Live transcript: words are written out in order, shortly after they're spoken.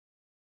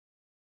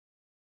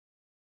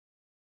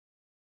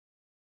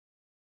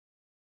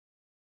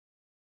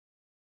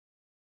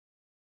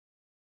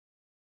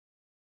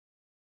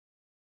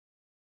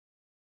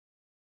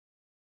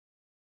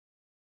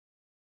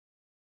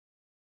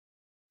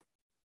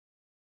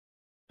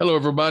Hello,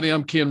 everybody.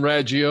 I'm Ken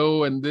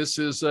Raggio, and this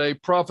is a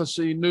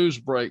prophecy news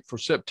break for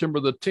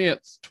September the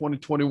 10th,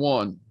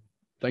 2021.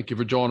 Thank you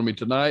for joining me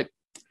tonight.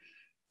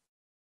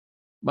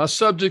 My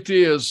subject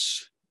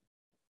is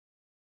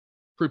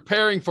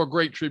preparing for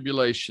great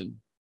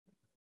tribulation.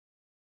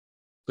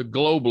 The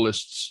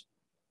globalists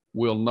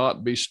will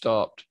not be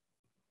stopped.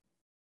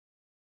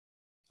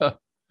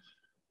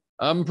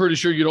 I'm pretty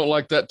sure you don't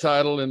like that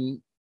title,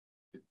 and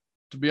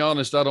to be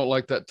honest, I don't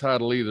like that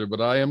title either, but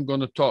I am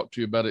going to talk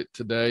to you about it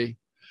today.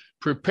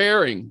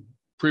 Preparing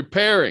for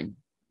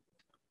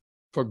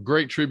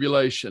great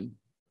tribulation.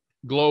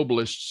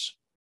 Globalists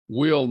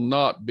will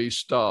not be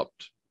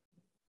stopped.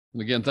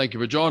 And again, thank you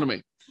for joining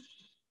me.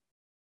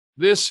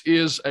 This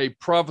is a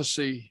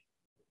prophecy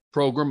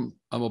program.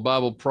 I'm a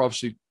Bible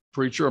prophecy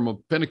preacher. I'm a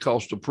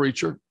Pentecostal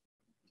preacher.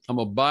 I'm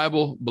a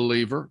Bible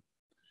believer.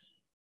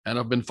 And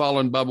I've been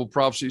following Bible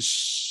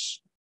prophecies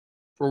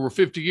for over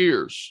 50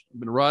 years. I've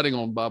been writing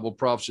on Bible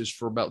prophecies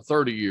for about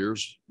 30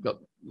 years. Got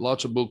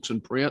lots of books in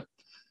print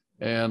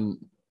and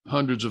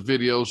hundreds of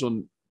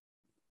videos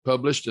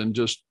published, and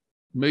just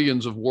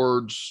millions of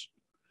words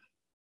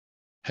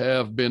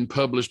have been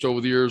published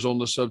over the years on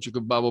the subject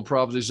of Bible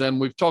prophecies.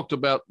 And we've talked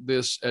about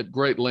this at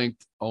great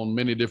length on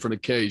many different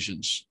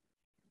occasions.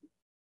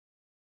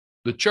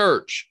 The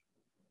church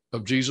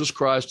of Jesus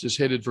Christ is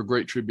headed for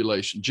great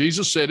tribulation.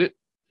 Jesus said it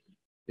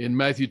in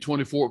Matthew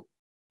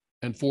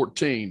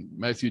 24:14.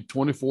 Matthew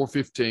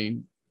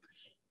 24:15.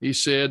 He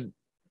said,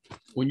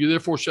 "When you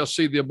therefore shall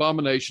see the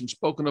abomination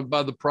spoken of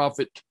by the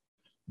prophet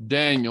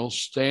Daniel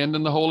stand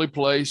in the holy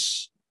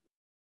place,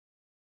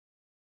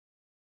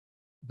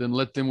 then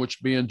let them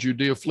which be in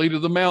Judea flee to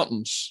the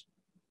mountains.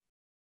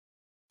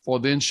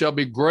 For then shall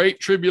be great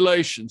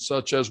tribulation,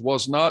 such as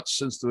was not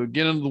since the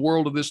beginning of the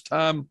world of this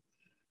time,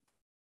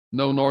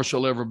 no, nor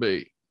shall ever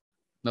be."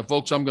 Now,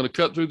 folks, I'm going to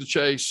cut through the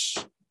chase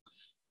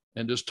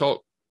and just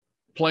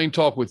plain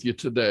talk with you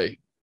today.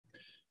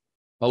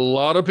 A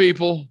lot of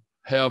people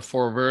have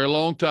for a very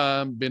long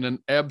time been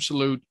in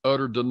absolute,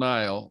 utter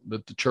denial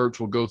that the church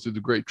will go through the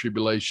Great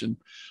Tribulation.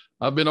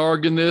 I've been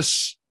arguing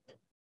this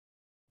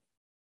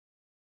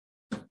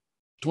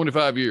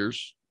 25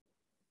 years.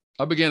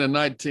 I began in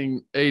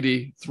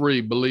 1983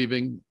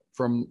 believing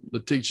from the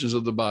teachings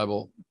of the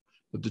Bible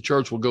that the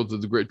church will go through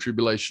the Great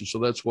Tribulation. So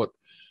that's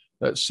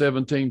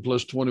 17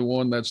 plus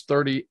 21. That's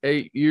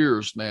 38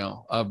 years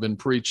now I've been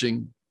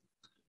preaching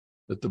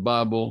that the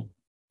Bible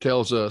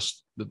tells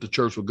us that the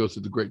church will go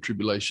through the Great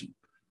Tribulation.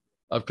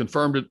 I've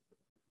confirmed it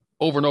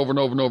over and over and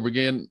over and over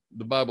again.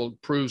 The Bible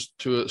proves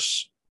to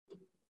us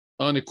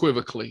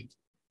unequivocally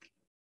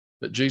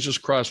that Jesus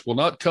Christ will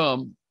not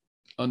come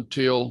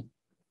until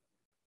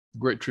the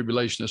Great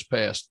Tribulation is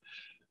past.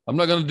 I'm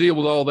not going to deal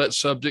with all that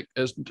subject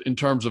in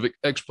terms of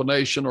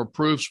explanation or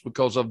proofs,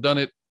 because I've done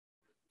it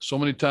so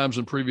many times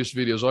in previous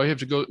videos. All you have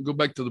to go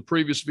back to the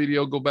previous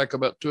video, go back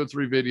about 2 or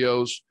 3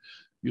 videos.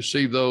 You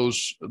see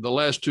those, the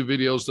last 2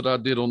 videos that I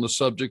did on the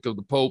subject of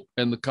the Pope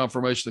and the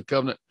confirmation of the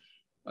covenant.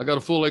 I got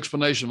a full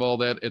explanation of all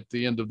that at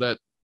the end of that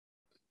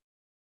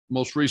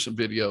most recent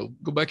video.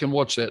 Go back and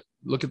watch that.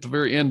 Look at the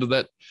very end of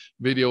that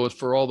video. It's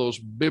for all those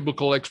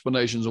biblical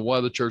explanations of why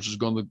the church is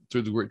going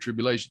through the Great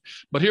Tribulation.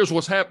 But here's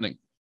what's happening.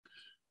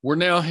 We're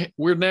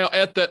now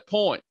at that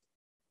point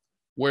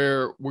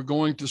where we're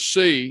going to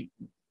see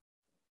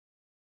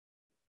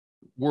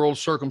world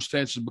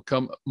circumstances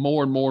become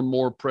more and more and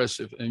more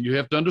oppressive. And you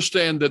have to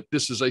understand that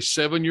this is a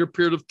 7-year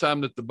period of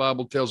time that the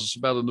Bible tells us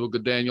about in the book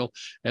of Daniel.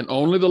 And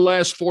only the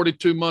last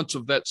 42 months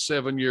of that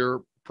 7-year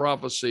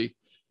prophecy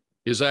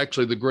is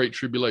actually the Great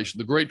Tribulation.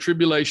 The Great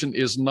Tribulation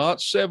is not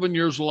 7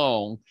 years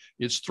long.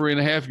 It's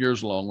 3.5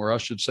 years long, or I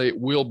should say it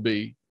will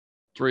be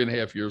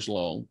 3.5 years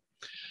long.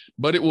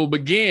 But it will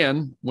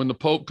begin when the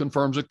Pope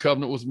confirms a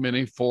covenant with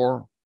many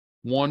for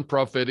 1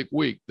 prophetic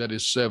week. That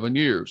is 7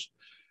 years.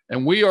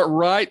 And we are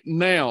right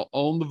now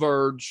on the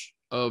verge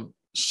of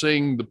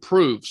seeing the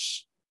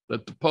proofs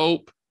that the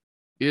Pope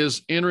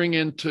is entering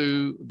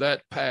into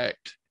that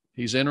pact.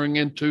 He's entering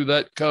into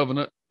that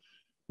covenant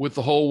with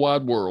the whole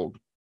wide world.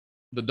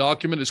 The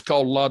document is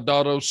called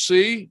Laudato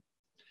Si.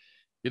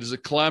 It is a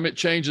climate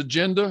change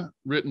agenda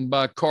written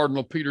by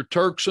Cardinal Peter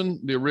Turkson,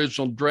 the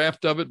original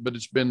draft of it, but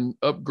it's been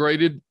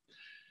upgraded.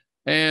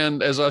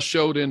 And as I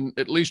showed in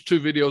at least 2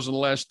 videos in the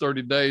last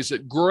 30 days,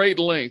 at great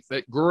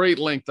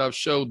length, I've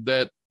showed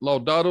that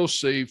Laudato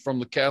Si from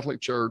the Catholic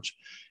Church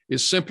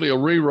is simply a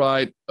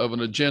rewrite of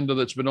an agenda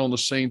that's been on the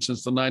scene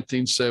since the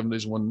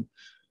 1970s, when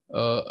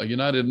a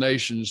United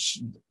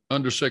Nations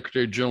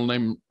Undersecretary General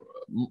named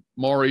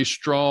Maurice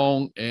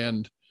Strong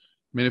and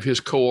many of his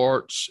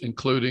cohorts,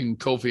 including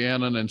Kofi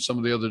Annan and some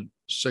of the other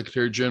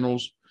Secretary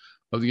Generals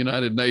of the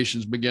United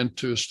Nations, began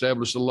to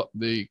establish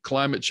the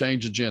climate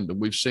change agenda.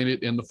 We've seen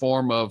it in the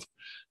form of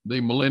the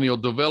Millennial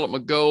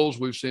Development Goals.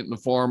 We've seen it in the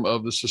form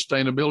of the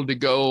Sustainability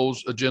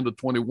Goals, Agenda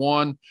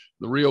 21,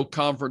 the Rio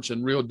Conference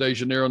in Rio de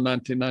Janeiro in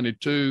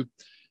 1992,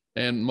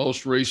 and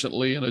most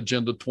recently in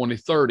Agenda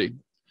 2030.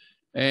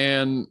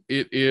 And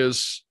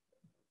it's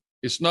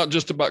not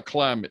just about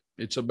climate.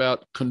 It's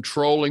about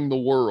controlling the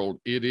world.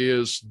 It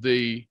is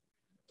the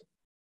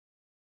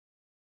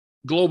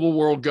global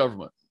world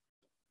government.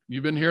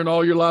 You've been hearing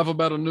all your life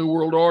about a new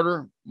world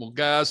order. Well,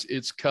 guys,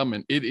 it's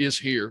coming. It is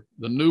here.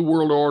 The new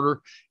world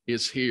order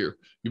is here.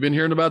 You've been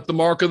hearing about the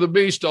mark of the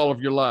beast all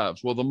of your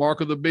lives. Well, the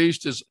mark of the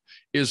beast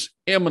is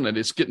imminent.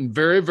 It's getting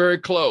very, very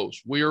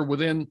close. We're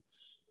within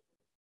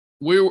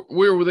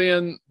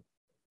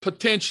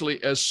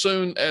potentially as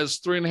soon as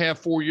 3.5,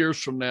 4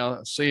 years from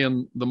now,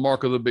 seeing the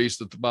mark of the beast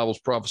that the Bible's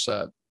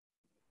prophesied.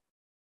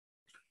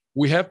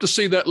 We have to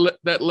see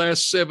that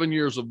last 7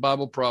 years of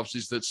Bible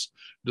prophecies that's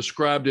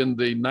described in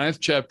the 9th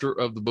chapter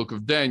of the book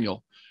of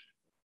Daniel.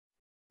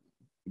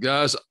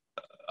 Guys,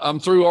 I'm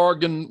through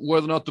arguing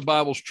whether or not the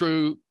Bible's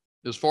true.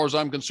 As far as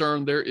I'm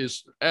concerned, there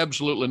is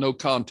absolutely no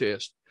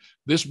contest.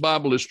 This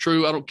Bible is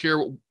true. I don't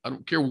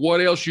care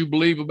what else you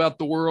believe about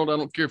the world. I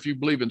don't care if you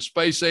believe in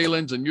space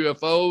aliens and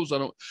UFOs.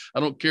 I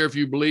don't care if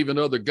you believe in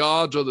other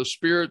gods or the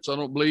spirits. I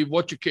don't believe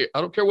what you care. I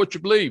don't care what you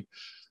believe.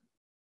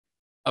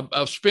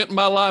 I've spent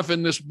my life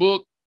in this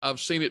book. I've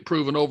seen it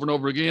proven over and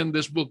over again.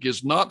 This book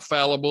is not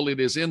fallible. It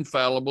is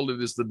infallible. It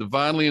is the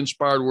divinely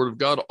inspired word of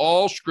God.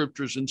 All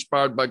scripture is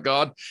inspired by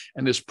God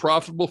and is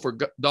profitable for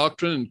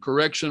doctrine and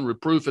correction,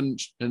 reproof and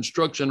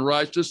instruction in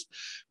righteousness,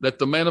 that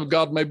the man of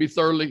God may be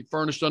thoroughly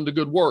furnished unto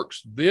good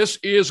works. This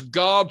is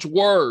God's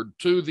word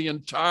to the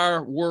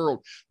entire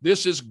world.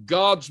 This is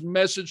God's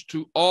message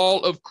to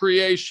all of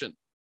creation.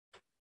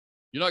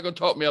 You're not going to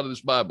talk me out of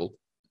this Bible.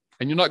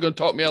 And you're not going to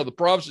talk me out of the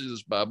prophecies of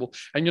this Bible.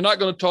 And you're not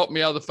going to talk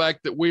me out of the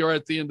fact that we are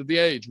at the end of the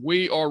age.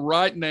 We are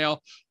right now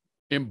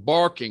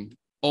embarking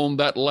on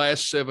that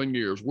last 7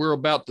 years. We're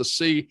about to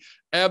see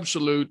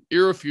absolute,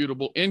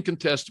 irrefutable,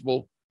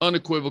 incontestable,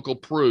 unequivocal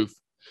proof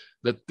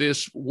that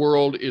this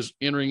world is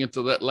entering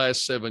into that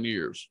last 7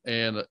 years.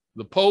 And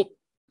the Pope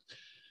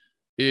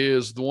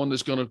is the one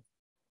that's going to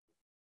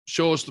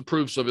show us the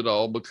proofs of it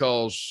all,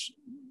 because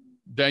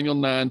Daniel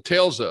 9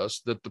 tells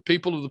us that the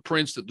people of the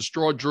prince that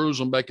destroyed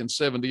Jerusalem back in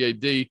 70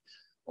 AD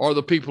are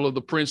the people of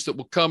the prince that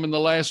will come in the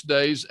last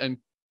days and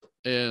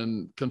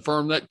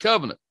confirm that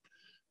covenant.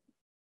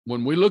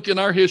 When we look in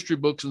our history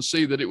books and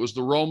see that it was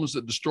the Romans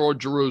that destroyed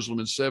Jerusalem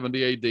in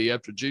 70 AD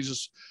after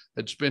Jesus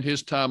had spent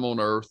his time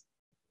on earth,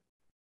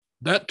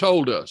 that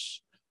told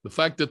us the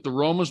fact that the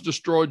Romans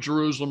destroyed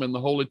Jerusalem and the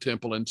Holy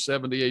Temple in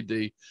 70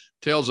 AD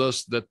tells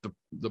us that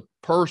the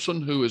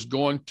person who is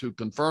going to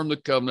confirm the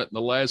covenant in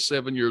the last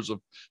 7 years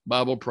of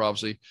Bible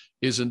prophecy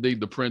is indeed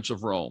the Prince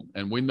of Rome.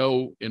 And we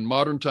know in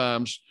modern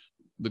times,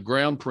 the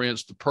ground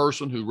prince, the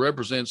person who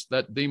represents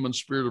that demon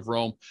spirit of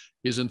Rome,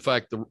 is in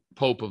fact the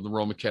Pope of the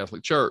Roman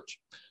Catholic Church.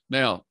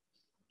 Now,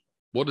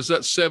 what does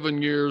that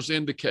 7 years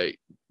indicate?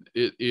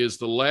 It is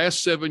the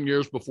last 7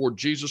 years before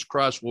Jesus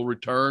Christ will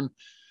return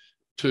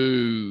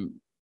to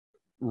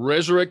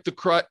resurrect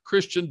the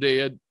Christian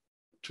dead,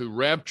 to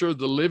rapture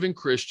the living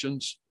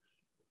Christians,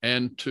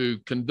 and to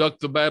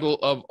conduct the battle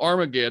of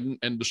Armageddon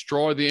and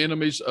destroy the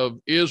enemies of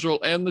Israel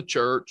and the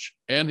church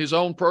and his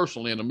own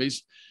personal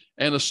enemies,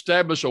 and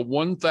establish a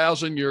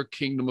 1,000-year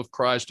kingdom of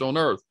Christ on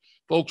earth.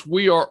 Folks,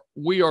 we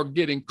are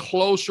getting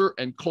closer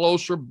and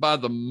closer by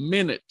the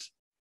minute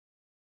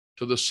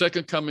to the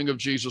second coming of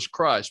Jesus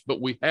Christ.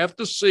 But we have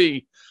to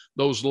see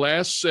those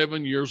last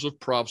 7 years of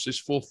prophecies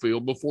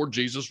fulfilled before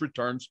Jesus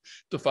returns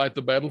to fight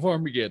the battle of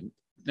Armageddon.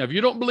 Now, if you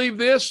don't believe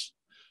this,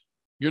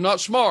 you're not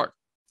smart.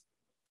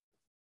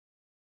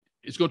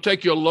 It's going to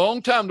take you a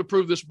long time to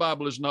prove this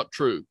Bible is not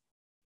true.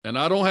 And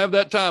I don't have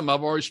that time.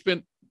 I've already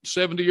spent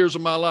 70 years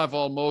of my life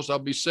almost. I'll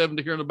be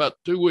 70 here in about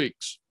 2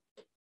 weeks.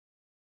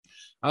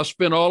 I've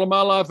spent all of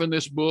my life in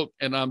this book,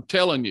 and I'm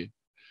telling you,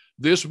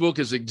 this book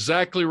is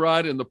exactly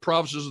right, and the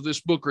prophecies of this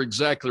book are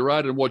exactly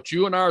right. And what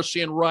you and I are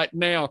seeing right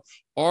now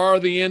are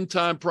the end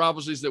time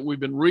prophecies that we've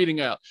been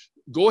reading out.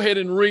 Go ahead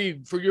and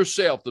read for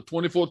yourself the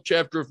 24th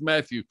chapter of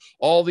Matthew,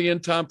 all the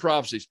end time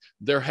prophecies.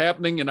 They're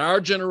happening in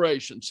our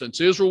generation. Since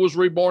Israel was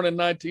reborn in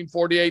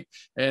 1948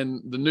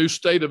 and the new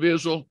state of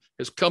Israel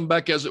has come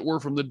back, as it were,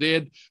 from the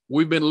dead,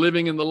 we've been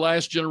living in the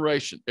last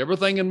generation.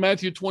 Everything in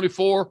Matthew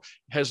 24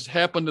 has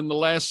happened in the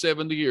last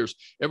 70 years.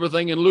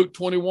 Everything in Luke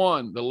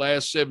 21, the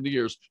last 70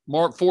 years.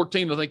 Mark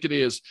 14, I think it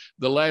is,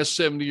 the last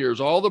 70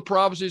 years. All the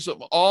prophecies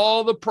of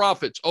all the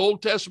prophets,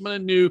 Old Testament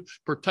and New,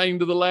 pertain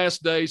to the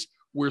last days.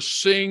 We're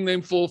seeing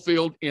them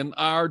fulfilled in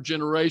our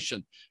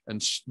generation. And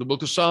the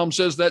book of Psalms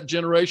says that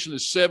generation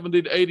is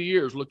 70 to 80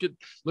 years. Look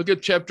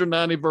at chapter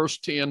 90, verse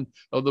 10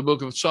 of the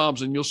book of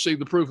Psalms, and you'll see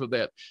the proof of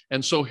that.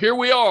 And so here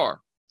we are,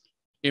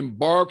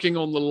 embarking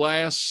on the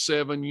last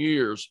 7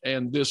 years.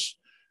 And this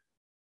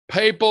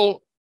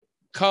papal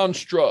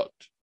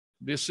construct,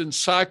 this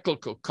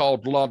encyclical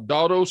called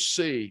Laudato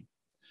Si,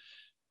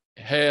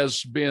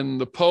 has been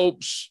the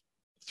Pope's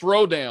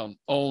throwdown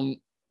on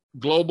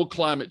global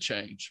climate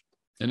change.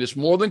 And it's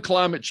more than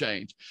climate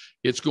change.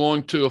 It's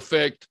going to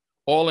affect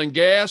oil and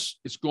gas.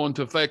 It's going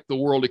to affect the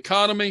world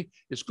economy.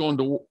 It's going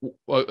to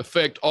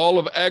affect all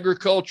of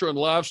agriculture and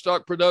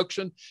livestock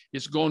production.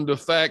 It's going to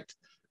affect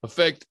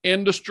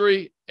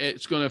industry.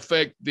 It's going to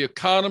affect the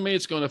economy.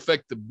 It's going to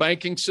affect the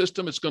banking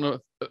system. It's going to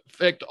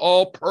affect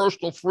all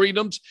personal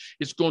freedoms.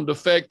 It's going to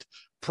affect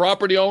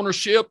property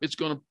ownership. It's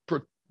going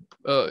to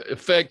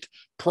affect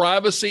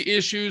privacy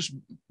issues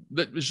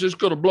that is just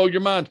going to blow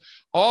your mind.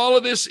 All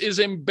of this is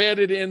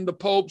embedded in the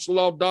Pope's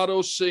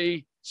Laudato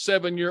Si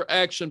 7-year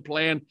action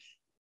plan,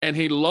 and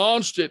he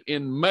launched it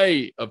in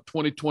May of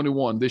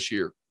 2021 this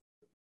year.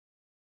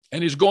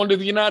 And he's going to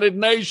the United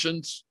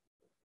Nations.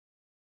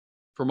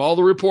 From all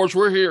the reports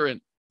we're hearing,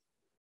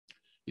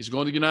 he's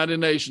going to the United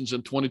Nations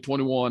in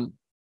 2021,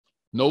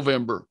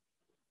 November,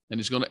 and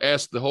he's going to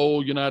ask the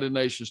whole United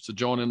Nations to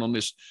join in on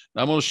this.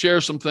 Now, I'm going to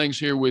share some things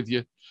here with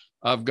you.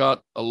 I've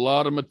got a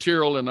lot of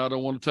material, and I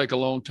don't want to take a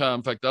long time.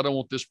 In fact, I don't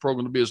want this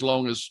program to be as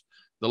long as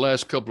the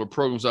last couple of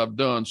programs I've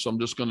done, so I'm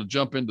just going to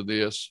jump into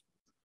this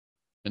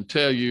and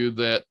tell you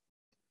that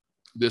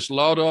this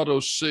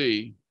Laudato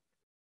Si,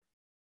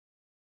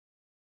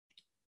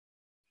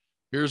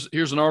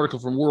 here's an article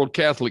from World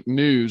Catholic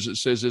News. It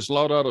says, is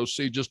Laudato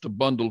Si just a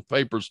bundle of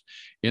papers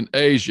in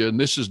Asia? And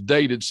this is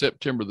dated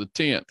September the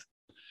 10th.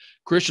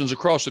 Christians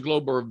across the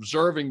globe are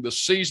observing the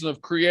season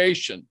of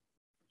creation.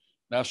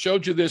 Now, I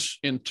showed you this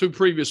in 2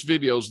 previous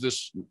videos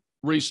this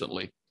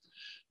recently,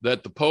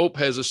 that the Pope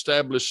has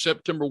established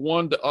September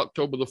 1 to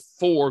October the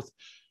 4th,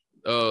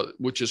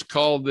 which is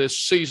called this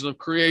season of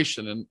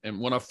creation.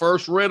 And when I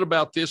first read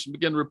about this and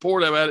began to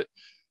report about it,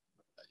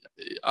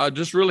 I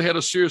just really had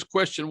a serious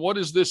question. What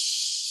is this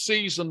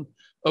season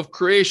of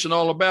creation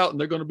all about? And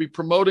they're going to be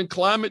promoting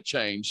climate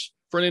change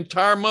for an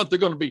entire month. They're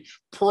going to be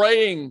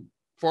praying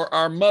for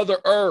our Mother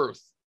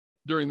Earth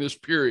during this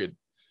period.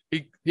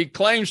 He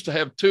claims to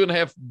have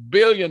 2.5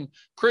 billion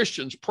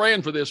Christians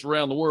praying for this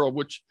around the world,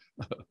 which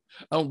I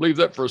don't believe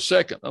that for a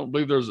second. I don't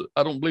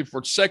believe for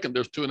a second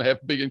there's 2.5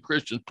 billion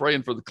Christians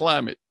praying for the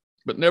climate.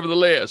 But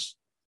nevertheless,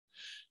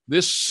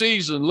 this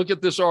season, look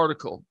at this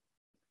article.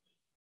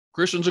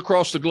 Christians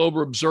across the globe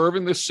are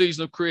observing this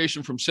season of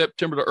creation from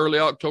September to early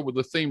October.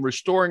 The theme,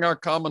 Restoring Our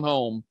Common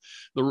Home.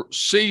 The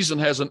season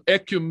has an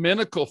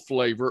ecumenical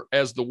flavor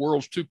as the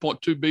world's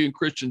 2.2 billion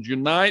Christians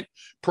unite,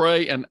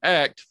 pray, and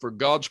act for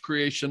God's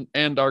creation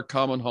and our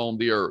common home,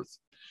 the earth.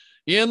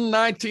 In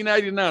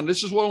 1989,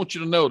 this is what I want you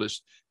to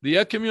notice. The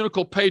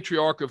ecumenical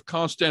patriarch of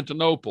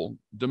Constantinople,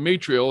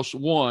 Demetrios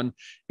I,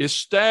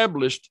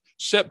 established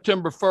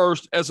September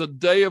 1st as a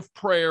day of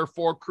prayer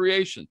for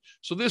creation.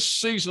 So this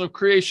season of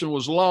creation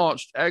was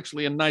launched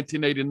actually in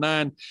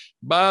 1989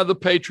 by the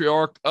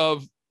patriarch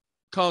of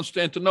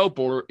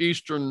Constantinople, or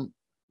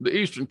the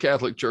Eastern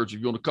Catholic Church, if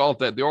you want to call it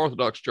that, the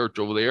Orthodox Church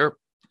over there.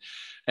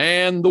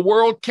 And the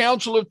World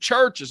Council of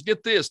Churches,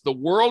 get this, the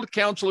World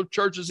Council of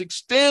Churches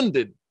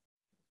extended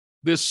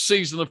this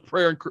season of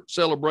prayer and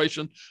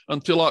celebration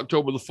until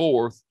October the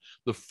 4th,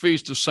 the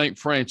feast of St.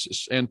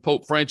 Francis, and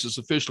Pope Francis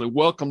officially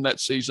welcomed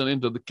that season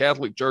into the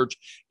Catholic Church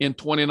in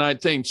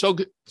 2019. So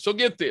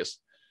get this.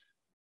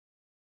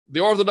 The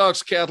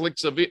Orthodox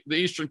Catholics, of the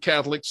Eastern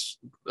Catholics,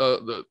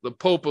 the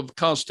Pope of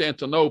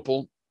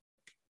Constantinople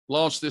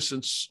launched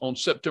this on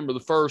September the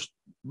 1st,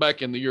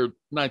 back in the year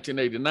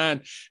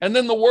 1989. And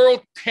then the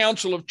World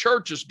Council of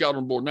Churches got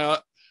on board. Now,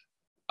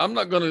 I'm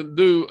not going to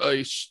do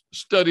a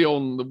study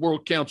on the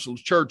World Council of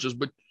Churches,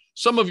 but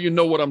some of you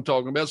know what I'm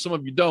talking about. Some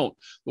of you don't.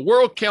 The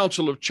World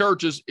Council of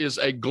Churches is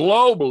a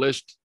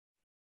globalist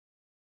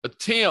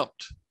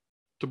attempt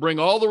to bring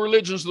all the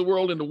religions of the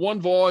world into one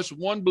voice,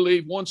 one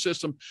belief, one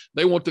system.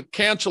 They want to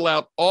cancel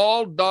out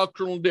all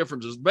doctrinal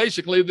differences.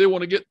 Basically, they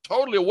want to get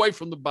totally away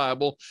from the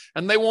Bible,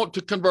 and they want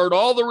to convert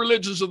all the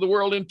religions of the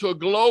world into a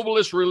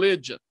globalist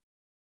religion.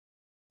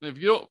 If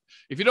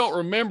you don't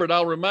remember it,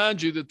 I'll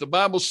remind you that the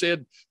Bible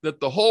said that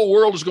the whole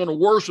world is going to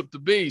worship the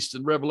beast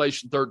in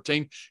Revelation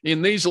 13.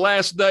 In these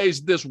last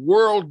days, this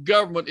world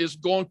government is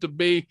going to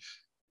be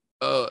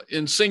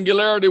in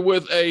singularity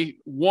with a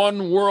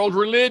one world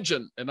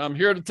religion. And I'm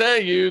here to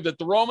tell you that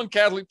the Roman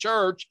Catholic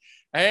Church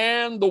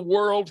and the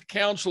World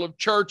Council of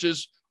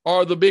Churches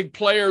are the big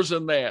players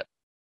in that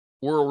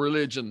world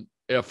religion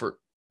effort,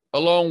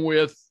 along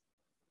with,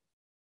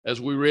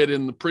 as we read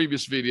in the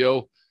previous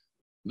video,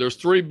 there's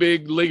 3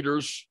 big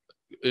leaders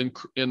in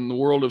the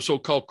world of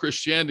so-called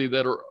Christianity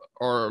that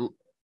are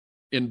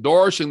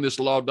endorsing this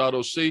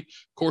Laudato Si. Of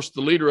course,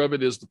 the leader of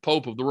it is the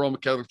Pope of the Roman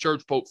Catholic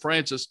Church, Pope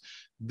Francis.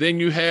 Then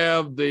you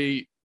have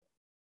the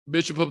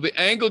Bishop of the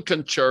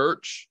Anglican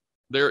Church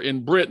there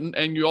in Britain,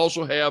 and you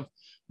also have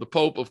the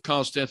Pope of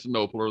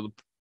Constantinople, or the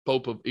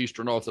Pope of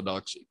Eastern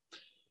Orthodoxy.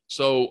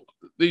 So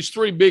these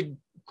 3 big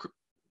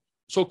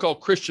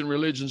so-called Christian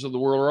religions of the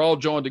world are all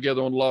joined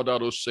together on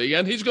Laudato Si.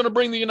 And he's going to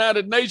bring the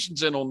United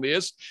Nations in on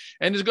this,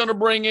 and he's going to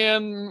bring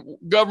in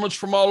governments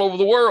from all over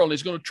the world.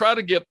 He's going to try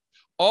to get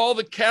all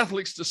the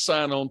Catholics to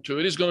sign on to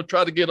it. He's going to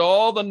try to get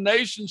all the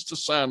nations to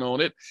sign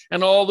on it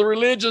and all the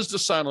religions to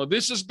sign on it.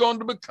 This is going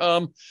to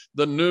become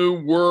the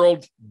new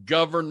world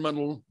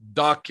governmental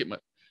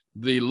document.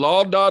 The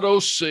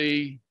Laudato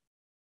Si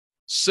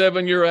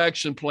 7-year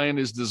action plan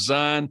is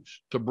designed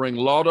to bring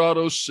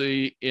Laudato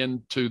Si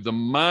into the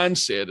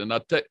mindset.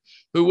 And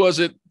who was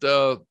it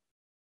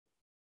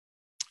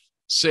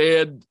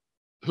said,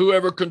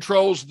 whoever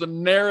controls the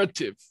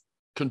narrative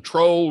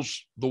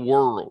controls the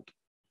world.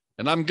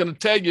 And I'm going to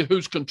tell you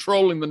who's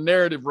controlling the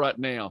narrative right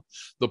now.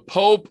 The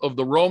Pope of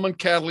the Roman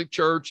Catholic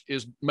Church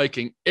is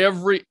making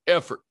every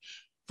effort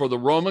for the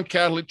Roman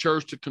Catholic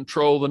Church to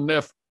control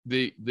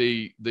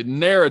the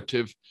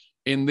narrative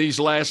in these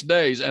last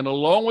days. And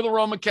along with the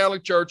Roman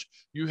Catholic Church,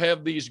 you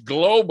have these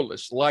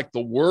globalists like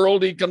the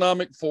World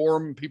Economic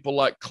Forum, people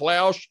like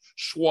Klaus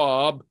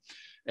Schwab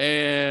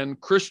and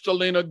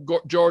Kristalina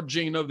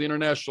Georgina of the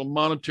International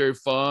Monetary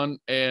Fund,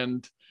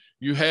 and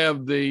you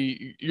have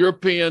the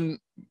European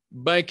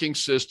banking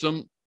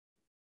system,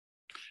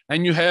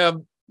 and you have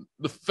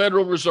the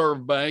Federal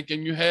Reserve Bank,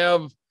 and you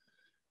have,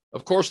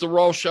 of course, the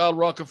Rothschild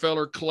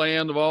Rockefeller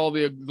clan of all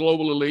the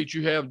global elites.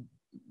 You have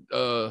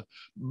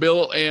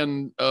Bill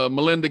and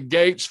Melinda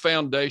Gates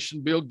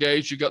Foundation, Bill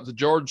Gates. You got the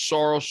George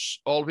Soros,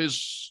 all of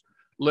his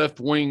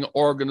left-wing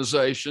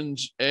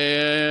organizations,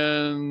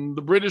 and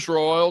the British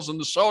royals and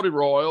the Saudi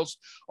royals,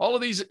 all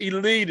of these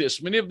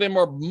elitists. Many of them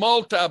are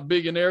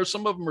multi-billionaires.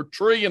 Some of them are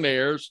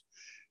trillionaires.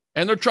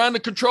 And they're trying to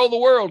control the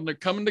world, and they're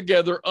coming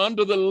together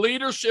under the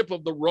leadership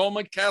of the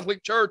Roman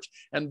Catholic Church.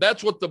 And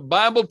that's what the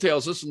Bible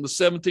tells us in the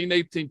 17th,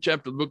 18th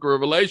chapter of the book of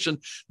Revelation,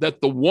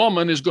 that the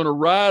woman is going to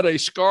ride a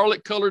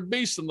scarlet-colored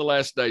beast in the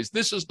last days.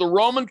 This is the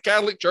Roman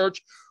Catholic Church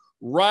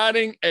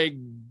riding a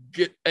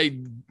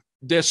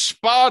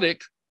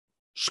despotic,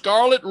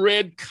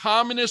 scarlet-red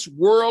communist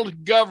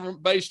world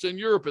government based in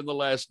Europe in the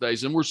last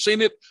days. And we're seeing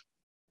it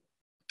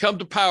come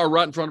to power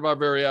right in front of our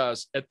very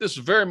eyes at this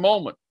very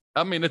moment.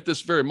 At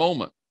this very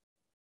moment.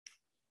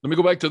 Let me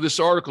go back to this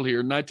article here.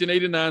 In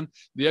 1989,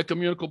 the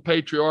Ecumenical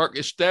Patriarch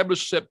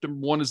established September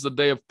 1 as the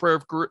day of prayer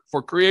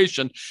for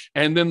creation.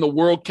 And then the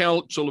World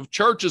Council of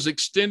Churches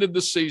extended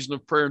the season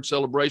of prayer and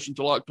celebration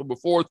till October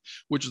 4th,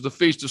 which is the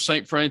feast of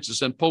St.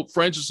 Francis. And Pope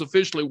Francis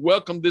officially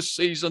welcomed this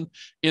season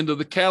into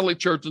the Catholic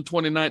Church in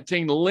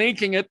 2019,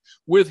 linking it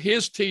with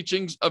his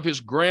teachings of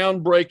his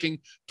groundbreaking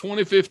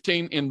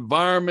 2015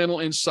 environmental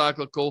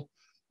encyclical,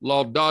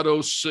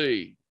 Laudato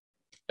Si.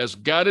 As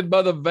guided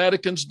by the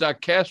Vatican's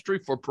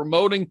dicastery for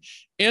promoting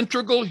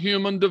integral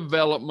human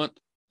development.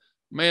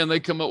 Man, they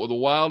come up with the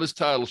wildest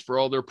titles for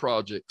all their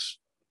projects.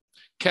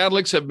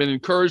 Catholics have been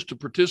encouraged to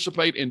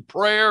participate in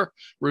prayer,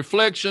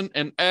 reflection,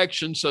 and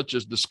action such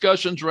as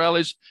discussions,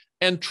 rallies,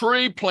 and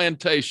tree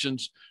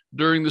plantations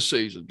during the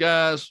season.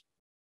 Guys,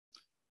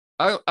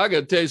 I got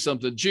to tell you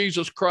something.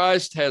 Jesus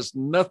Christ has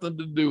nothing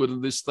to do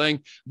with this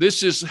thing.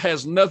 This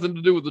has nothing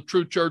to do with the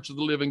true church of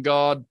the living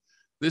God.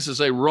 This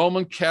is a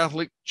Roman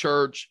Catholic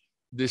Church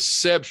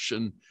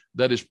deception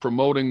that is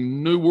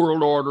promoting New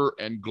World Order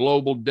and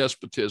global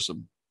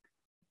despotism.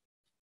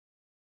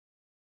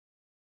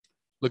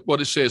 Look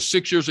what it says.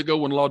 6 years ago,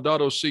 when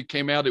Laudato Si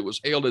came out, it was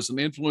hailed as an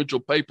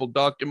influential papal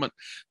document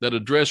that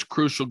addressed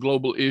crucial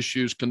global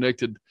issues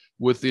connected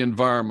with the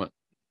environment.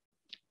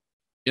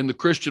 In the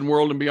Christian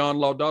world and beyond,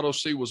 Laudato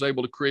Si was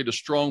able to create a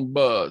strong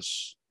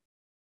buzz.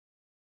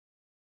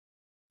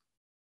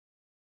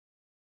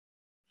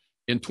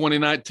 In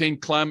 2019,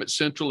 Climate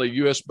Central, a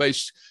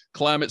U.S.-based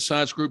climate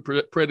science group,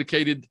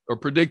 predicted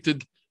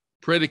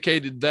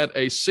that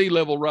a sea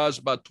level rise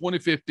by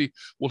 2050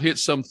 will hit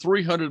some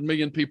 300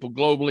 million people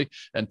globally,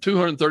 and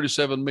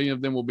 237 million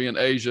of them will be in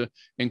Asia,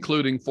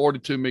 including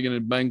 42 million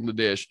in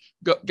Bangladesh.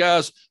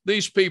 Guys,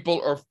 these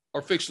people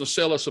are fixing to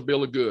sell us a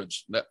bill of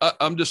goods. Now,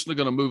 I'm just going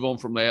to move on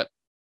from that.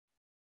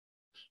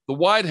 The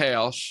White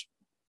House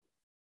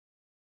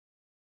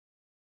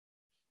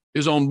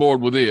is on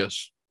board with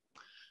this.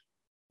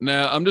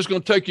 Now, I'm just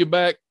going to take you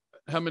back.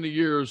 How many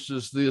years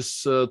is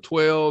this?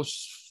 12,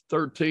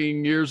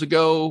 13 years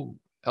ago?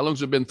 How long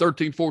has it been?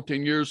 13,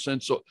 14 years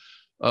since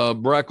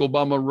Barack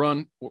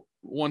Obama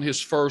won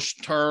his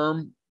first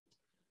term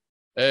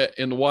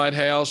in the White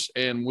House.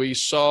 And we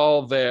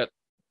saw that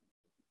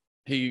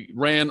he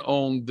ran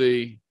on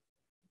the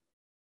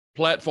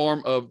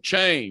platform of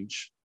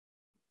change,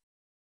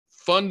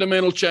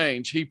 fundamental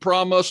change. He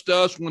promised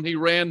us when he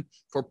ran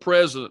for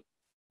president,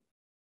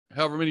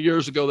 however many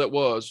years ago that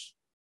was,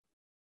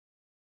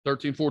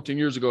 13, 14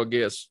 years ago, I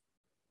guess.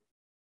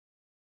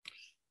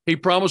 He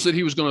promised that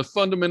he was going to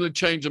fundamentally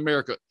change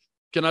America.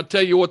 Can I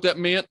tell you what that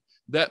meant?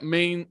 That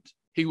meant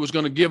he was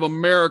going to give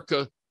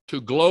America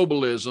to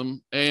globalism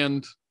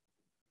and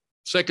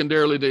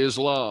secondarily to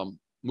Islam.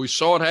 We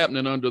saw it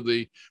happening under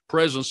the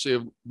presidency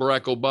of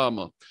Barack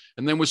Obama.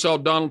 And then we saw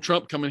Donald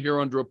Trump coming here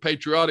under a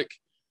patriotic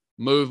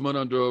movement,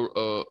 under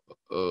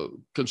a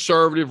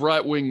conservative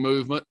right-wing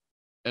movement.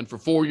 And for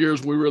 4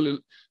 years,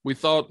 we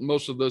thought,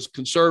 most of those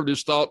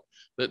conservatives thought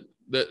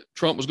that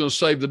Trump was going to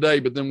save the day,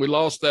 but then we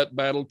lost that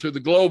battle to the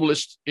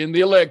globalists in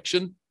the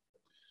election.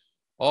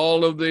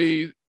 All of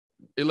the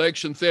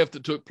election theft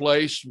that took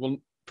place will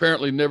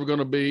apparently never going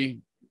to be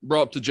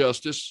brought to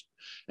justice.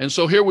 And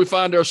so here we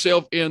find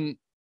ourselves in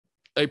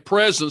a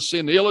presidency,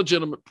 an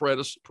illegitimate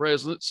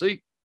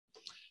presidency.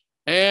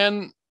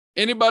 And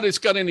anybody that's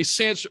got any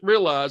sense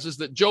realizes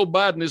that Joe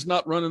Biden is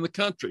not running the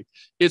country.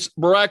 It's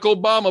Barack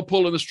Obama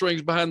pulling the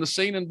strings behind the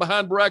scene, and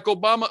behind Barack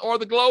Obama are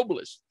the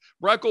globalists.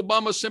 Barack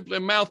Obama is simply a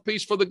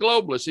mouthpiece for the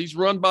globalists. He's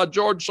run by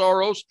George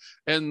Soros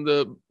and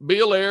the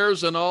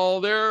billionaires and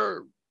all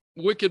their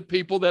wicked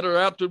people that are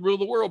out to rule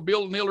the world,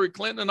 Bill and Hillary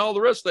Clinton and all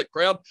the rest of that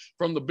crowd,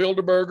 from the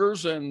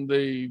Bilderbergers and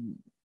the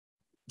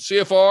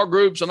CFR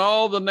groups and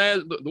all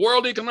the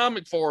World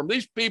Economic Forum.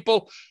 These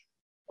people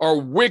are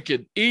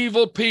wicked,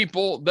 evil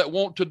people that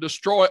want to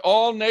destroy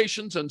all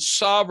nations and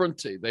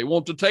sovereignty. They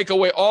want to take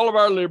away all of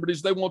our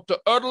liberties. They want to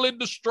utterly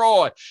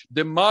destroy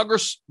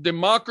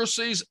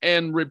democracies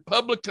and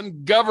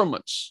Republican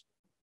governments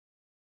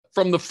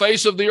from the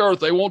face of the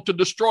earth. They want to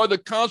destroy the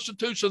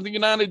Constitution of the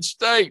United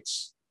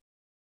States.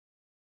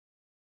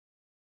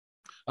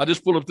 I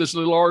just pulled up this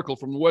little article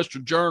from the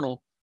Western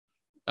Journal.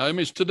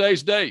 It's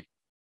today's date.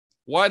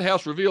 White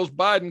House reveals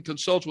Biden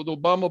consults with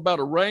Obama about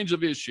a range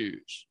of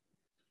issues.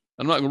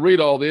 I'm not going to read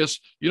all this.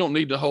 You don't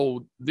need the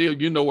whole deal.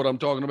 You know what I'm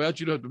talking about.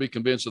 You don't have to be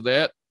convinced of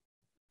that.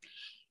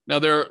 Now,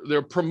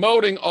 they're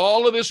promoting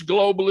all of this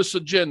globalist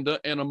agenda,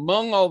 and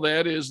among all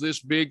that is this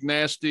big,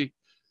 nasty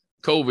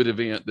COVID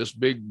event, this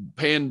big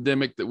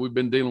pandemic that we've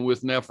been dealing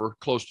with now for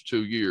close to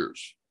 2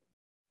 years.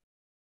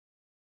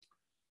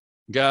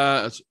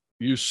 Guys,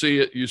 you see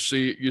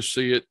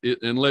it.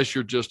 Unless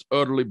you're just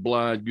utterly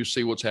blind, you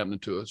see what's happening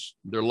to us.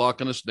 They're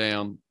locking us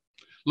down.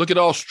 Look at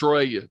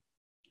Australia.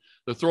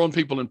 They're throwing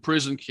people in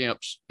prison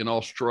camps in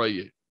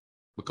Australia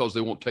because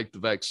they won't take the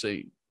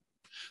vaccine.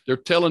 They're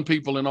telling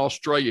people in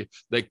Australia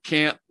they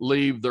can't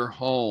leave their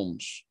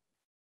homes.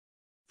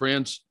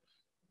 Friends,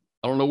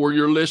 I don't know where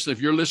you're listening.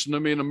 If you're listening to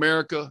me in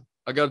America,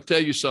 I got to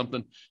tell you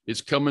something.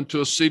 It's coming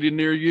to a city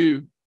near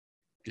you.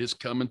 It's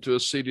coming to a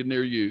city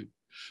near you.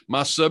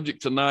 My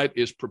subject tonight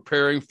is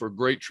preparing for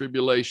great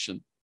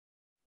tribulation.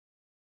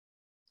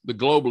 The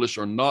globalists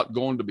are not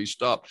going to be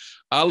stopped.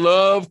 I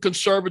love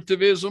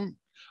conservatism.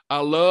 I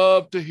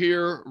love to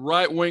hear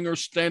right-wingers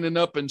standing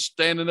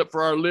up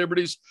for our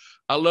liberties.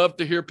 I love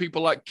to hear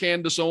people like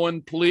Candace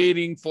Owen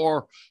pleading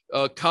for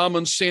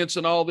common sense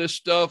and all this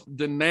stuff,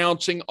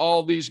 denouncing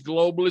all these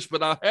globalists.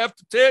 But I have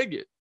to tell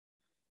you,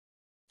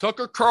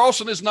 Tucker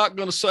Carlson is not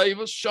going to save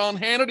us. Sean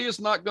Hannity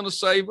is not going to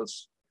save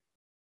us.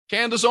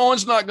 Candace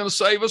Owens is not going to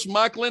save us.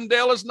 Mike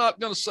Lindell is not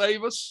going to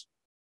save us.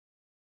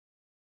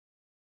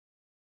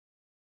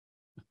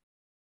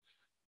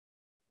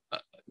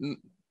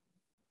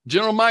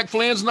 General Mike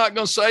Flynn's not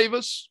going to save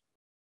us.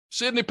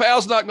 Sidney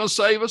Powell's not going to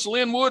save us.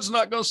 Lynn Wood's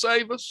not going to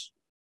save us.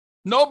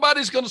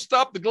 Nobody's going to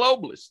stop the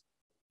globalists.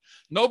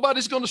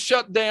 Nobody's going to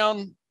shut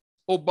down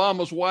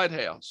Obama's White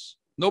House.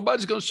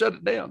 Nobody's going to shut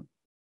it down.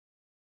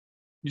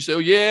 You say, oh,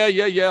 yeah.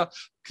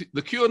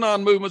 The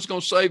QAnon movement's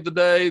going to save the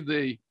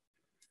day.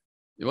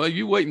 Well,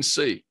 you wait and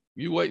see.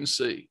 You wait and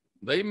see.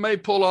 They may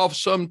pull off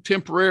some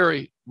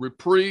temporary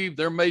reprieve.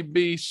 There may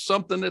be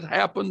something that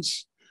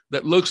happens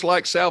that looks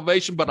like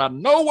salvation, but I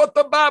know what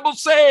the Bible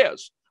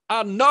says.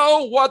 I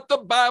know what the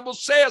Bible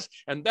says,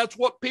 and that's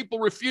what people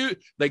refuse.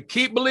 They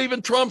keep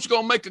believing Trump's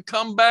going to make a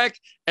comeback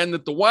and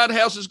that the White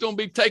House is going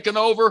to be taken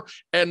over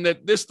and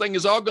that this thing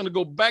is all going to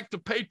go back to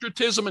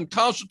patriotism and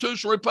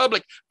constitutional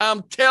republic.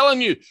 I'm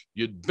telling you,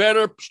 you'd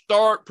better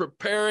start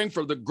preparing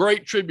for the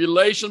great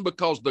tribulation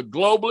because the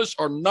globalists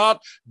are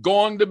not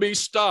going to be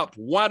stopped.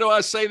 Why do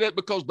I say that?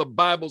 Because the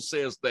Bible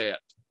says that.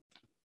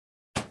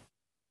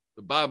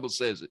 The Bible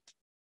says it.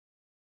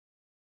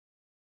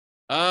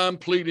 I'm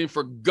pleading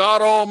for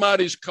God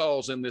Almighty's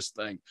cause in this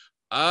thing.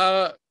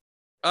 I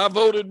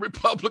voted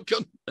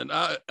Republican, and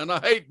I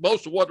hate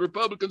most of what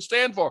Republicans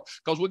stand for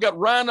because we got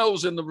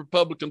rhinos in the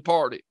Republican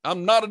Party.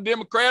 I'm not a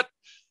Democrat.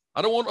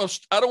 I don't want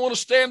to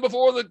stand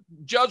before the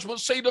judgment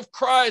seat of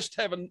Christ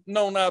having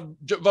known I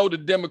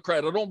voted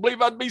Democrat. I don't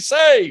believe I'd be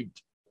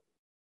saved.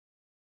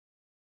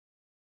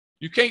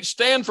 You can't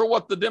stand for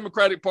what the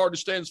Democratic Party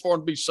stands for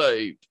and be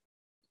saved.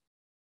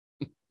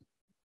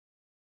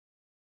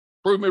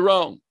 Prove me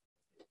wrong.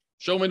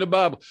 Show me the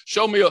Bible.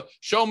 Show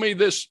me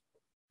this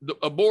the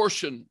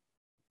abortion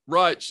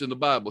rights in the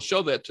Bible.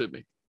 Show that to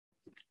me.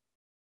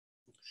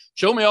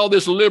 Show me all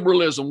this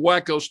liberalism,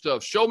 wacko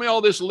stuff. Show me all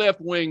this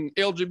left-wing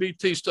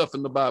LGBT stuff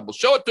in the Bible.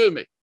 Show it to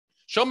me.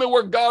 Show me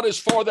where God is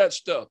for that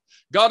stuff.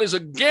 God is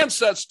against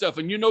that stuff,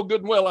 and you know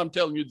good and well I'm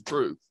telling you the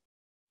truth.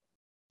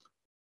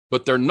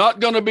 But they're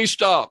not going to be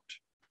stopped.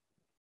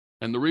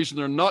 And the reason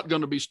they're not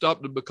going to be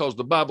stopped is because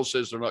the Bible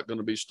says they're not going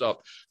to be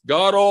stopped.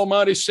 God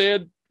Almighty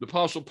said, the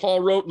Apostle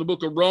Paul wrote in the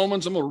book of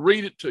Romans, I'm going to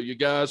read it to you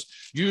guys.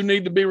 You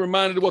need to be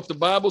reminded of what the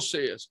Bible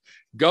says.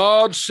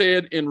 God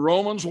said in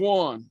Romans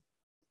 1,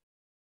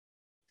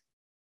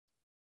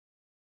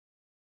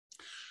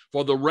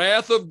 for the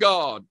wrath of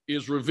God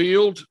is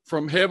revealed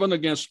from heaven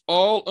against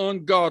all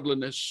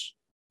ungodliness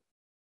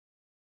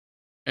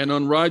and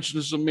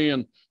unrighteousness of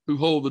men who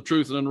hold the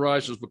truth in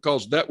unrighteousness,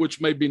 because that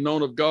which may be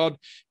known of God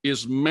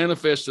is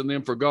manifest in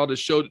them, for God has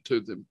showed it to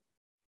them.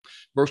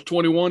 Verse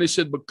 21, he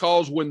said,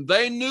 because when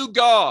they knew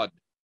God,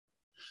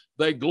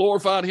 they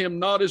glorified him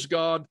not as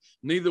God,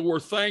 neither were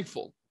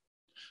thankful,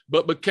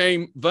 but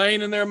became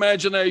vain in their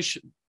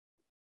imagination.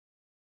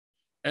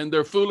 And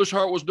their foolish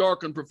heart was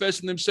darkened,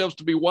 professing themselves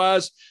to be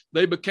wise,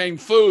 they became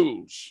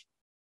fools.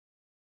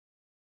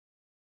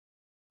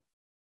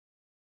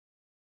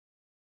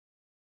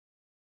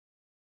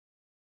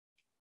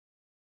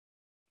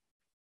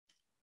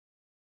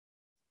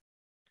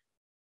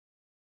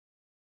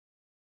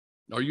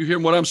 Are you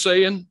hearing what I'm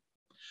saying?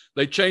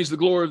 They changed the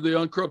glory of the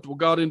uncorruptible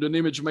God into an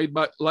image made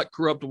by, like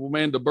corruptible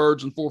man, to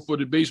birds and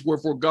four-footed beasts.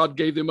 Wherefore God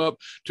gave them up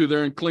to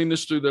their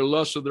uncleanness through their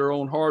lust of their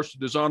own hearts, to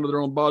dishonor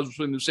their own bodies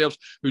between themselves,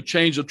 who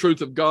changed the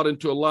truth of God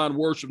into a lie, and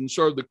worship and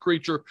serve the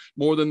creature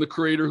more than the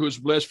Creator, who is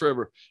blessed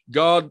forever.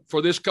 God,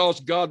 for this cause,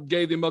 God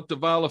gave them up to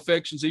vile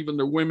affections, even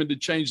their women, to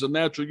change the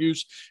natural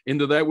use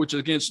into that which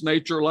is against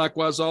nature.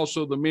 Likewise,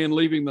 also the men,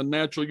 leaving the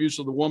natural use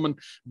of the woman,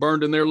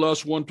 burned in their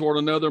lust one toward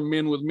another,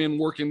 men with men,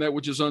 working that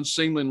which is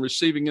unseemly, and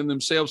receiving in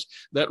themselves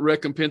that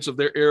recompense of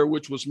their error,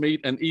 which was meet.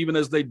 And even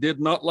as they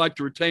did not like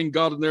to retain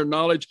God in their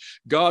knowledge,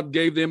 God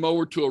gave them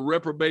over to a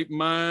reprobate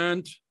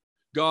mind.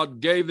 God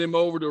gave them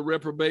over to a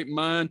reprobate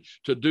mind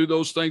to do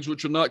those things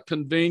which are not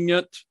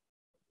convenient.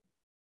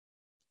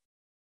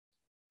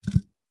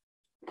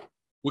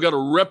 We got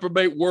a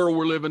reprobate world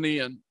we're living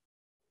in,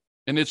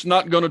 and it's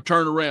not going to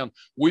turn around.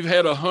 We've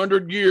had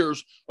 100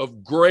 years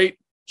of great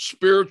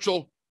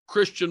spiritual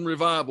Christian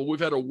revival.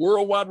 We've had a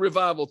worldwide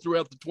revival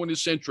throughout the 20th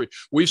century.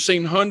 We've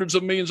seen hundreds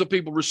of millions of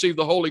people receive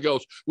the Holy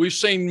Ghost. We've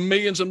seen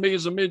millions and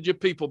millions and millions of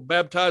people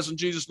baptized in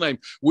Jesus' name.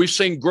 We've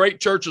seen great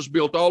churches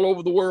built all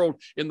over the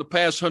world in the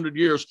past 100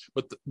 years.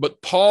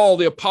 But Paul,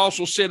 the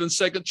apostle, said in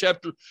second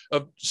chapter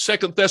of 2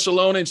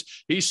 Thessalonians,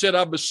 he said,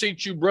 I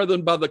beseech you,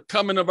 brethren, by the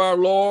coming of our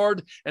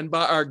Lord and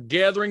by our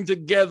gathering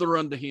together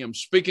unto him.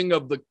 Speaking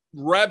of the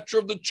rapture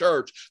of the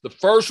church, the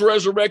first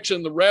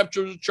resurrection, the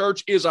rapture of the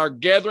church is our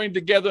gathering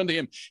together unto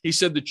him. He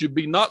said that you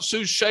be not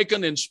so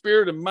shaken in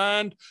spirit and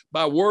mind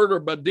by word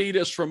or by deed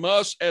as from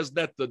us, as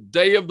that the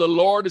day of the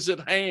Lord is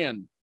at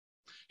hand.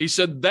 He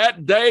said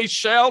that day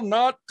shall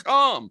not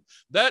come.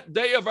 That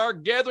day of our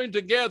gathering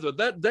together,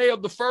 that day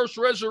of the first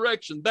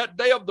resurrection, that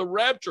day of the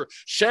rapture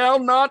shall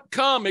not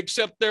come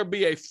except there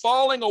be a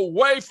falling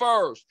away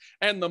first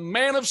and the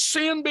man of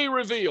sin be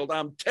revealed.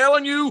 I'm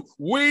telling you,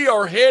 we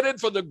are headed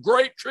for the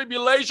great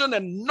tribulation,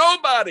 and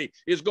nobody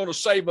is going to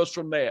save us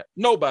from that.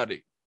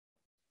 Nobody.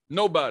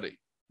 Nobody.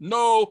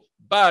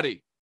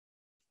 Nobody.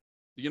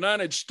 The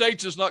United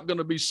States is not going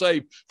to be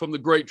saved from the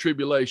great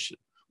tribulation.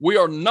 We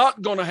are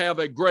not going to have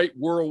a great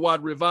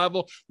worldwide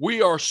revival.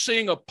 We are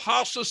seeing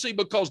apostasy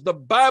because the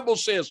Bible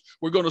says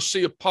we're going to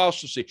see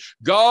apostasy.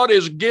 God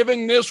is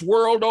giving this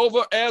world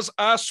over, as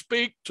I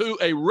speak, to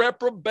a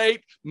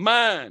reprobate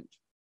mind.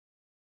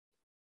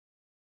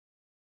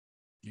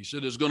 He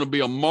said there's going to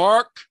be a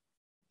mark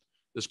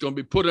that's going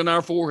to be put in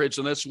our foreheads,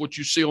 and that's what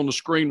you see on the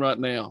screen right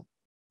now.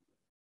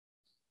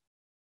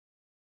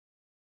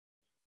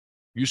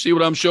 You see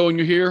what I'm showing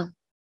you here?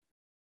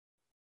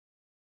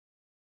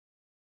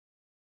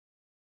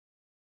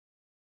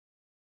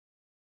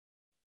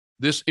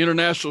 This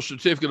international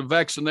certificate of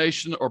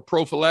vaccination or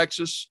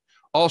prophylaxis,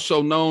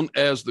 also known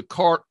as the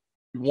Cart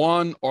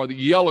 1 or the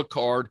yellow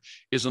card,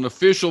 is an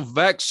official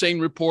vaccine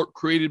report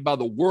created by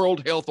the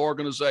World Health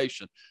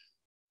Organization.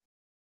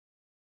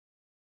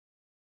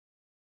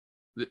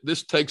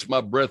 This takes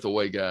my breath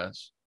away,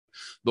 guys.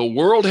 The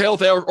World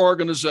Health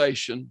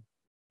Organization,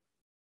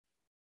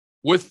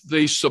 with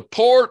the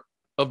support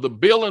of the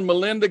Bill and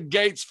Melinda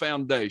Gates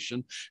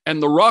Foundation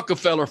and the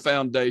Rockefeller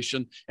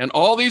Foundation and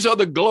all these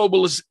other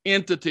globalist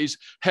entities,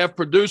 have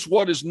produced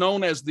what is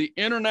known as the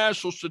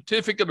International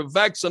Certificate of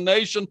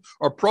Vaccination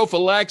or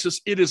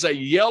Prophylaxis. It is a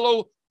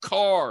yellow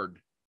card.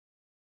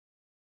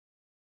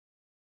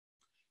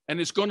 And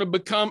it's going to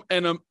become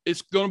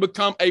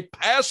a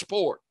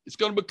passport. It's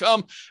going to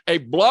become a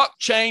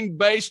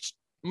blockchain-based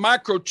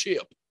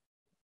microchip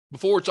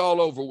before it's all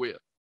over with.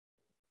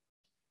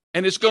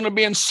 And it's going to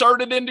be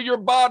inserted into your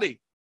body.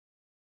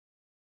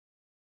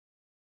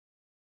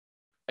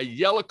 A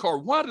yellow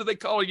card. Why do they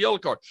call it a yellow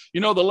card?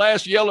 You know, the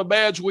last yellow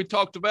badge we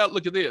talked about,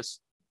 look at this.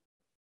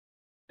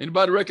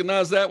 Anybody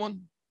recognize that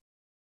one?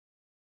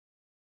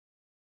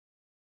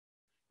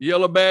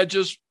 Yellow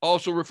badges,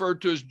 also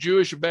referred to as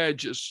Jewish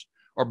badges,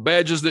 are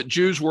badges that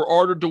Jews were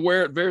ordered to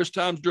wear at various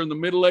times during the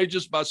Middle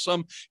Ages by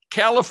some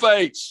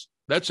caliphates.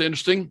 That's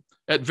interesting.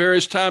 At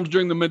various times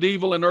during the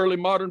medieval and early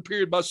modern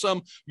period by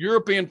some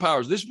European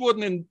powers. This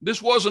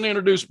wasn't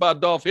introduced by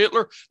Adolf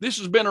Hitler. This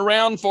has been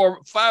around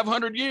for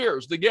 500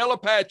 years, the yellow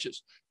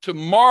patches, to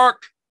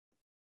mark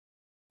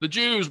the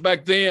Jews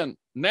back then.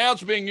 Now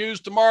it's being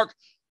used to mark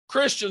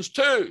Christians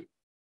too.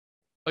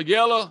 A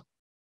yellow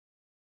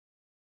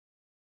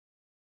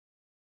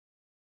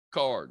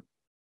card.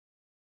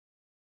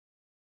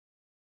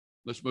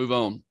 Let's move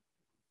on.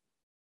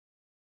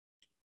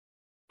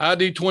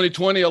 ID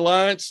 2020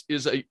 Alliance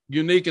is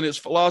unique in its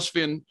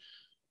philosophy. And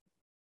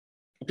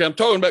okay, I'm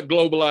talking about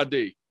global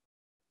ID.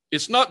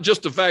 It's not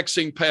just a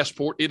vaccine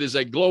passport. It is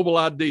a global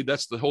ID.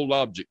 That's the whole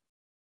object.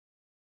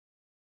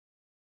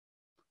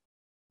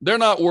 They're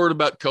not worried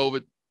about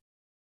COVID.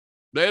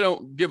 They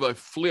don't give a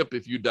flip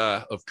if you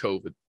die of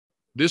COVID.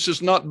 This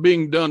is not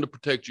being done to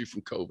protect you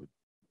from COVID.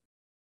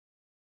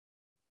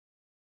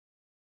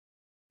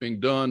 Being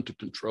done to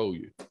control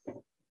you.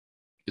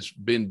 It's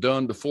been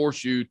done to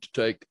force you to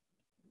take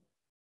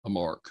a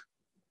mark.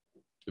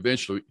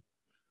 Eventually,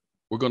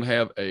 we're going to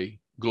have a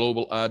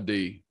global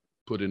ID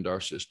put into our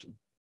system.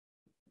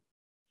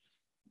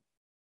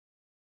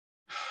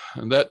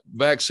 And that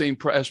vaccine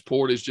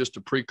passport is just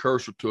a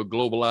precursor to a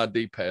global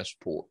ID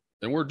passport.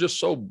 And we're just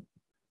so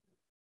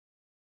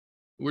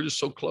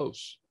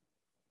close.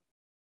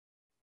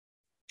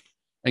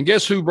 And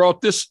guess who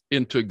brought this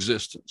into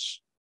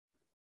existence?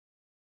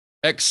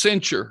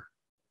 Accenture,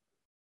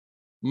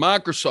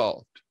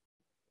 Microsoft,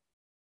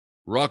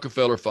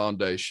 Rockefeller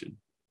Foundation.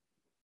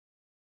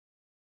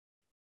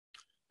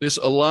 This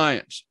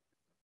alliance.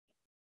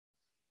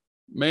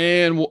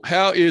 Man,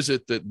 how is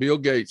it that Bill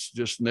Gates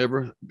just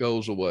never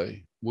goes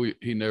away?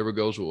 He never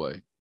goes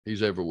away.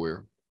 He's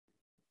everywhere.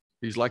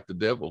 He's like the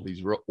devil.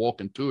 He's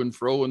walking to and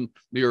fro in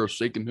the earth,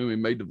 seeking whom he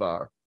may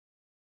devour.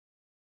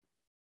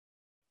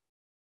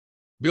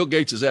 Bill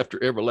Gates is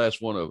after every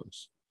last one of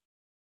us.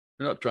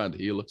 They're not trying to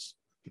heal us.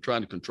 They're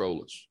trying to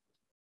control us.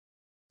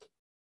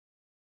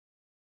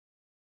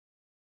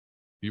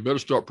 You better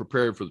start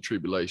preparing for the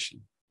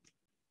tribulation,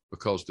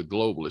 because the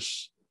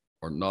globalists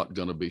are not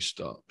going to be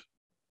stopped.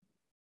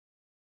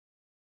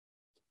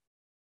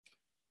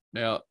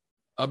 Now,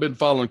 I've been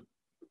following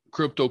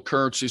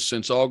cryptocurrency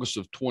since August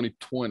of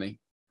 2020,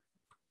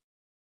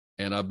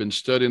 and I've been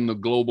studying the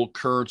global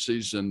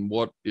currencies and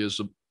what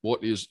is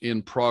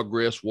in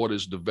progress, what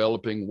is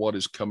developing, what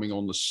is coming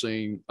on the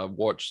scene. I've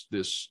watched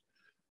this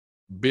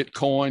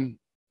Bitcoin,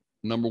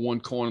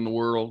 #1 coin in the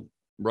world.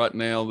 Right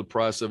now, the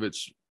price of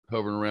it's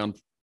hovering around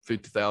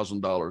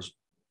 $50,000,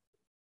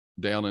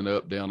 down and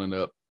up, down and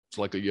up. It's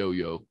like a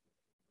yo-yo.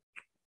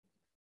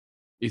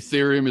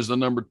 Ethereum is the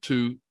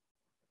 #2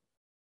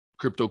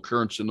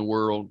 cryptocurrency in the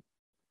world.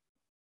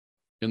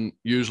 And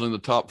usually in the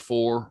top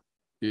 4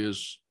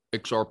 is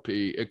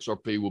XRP.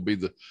 XRP will be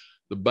the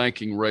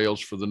banking rails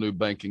for the new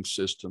banking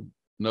system.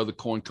 Another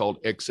coin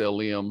called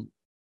XLM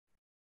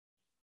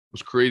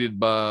was created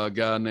by a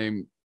guy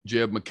named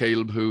Jeb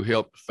McCaleb, who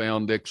helped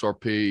found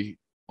XRP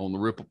on the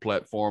Ripple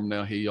platform.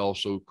 Now he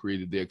also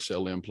created the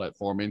XLM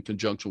platform in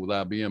conjunction with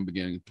IBM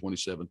beginning in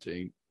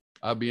 2017.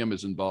 IBM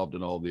is involved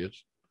in all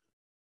this.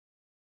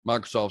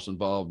 Microsoft's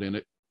involved in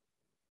it.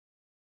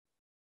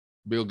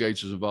 Bill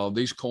Gates is involved.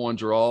 These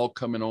coins are all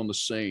coming on the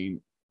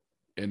scene,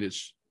 and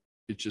it's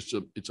a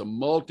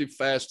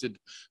multifaceted,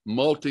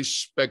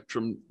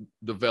 multi-spectrum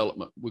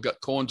development. We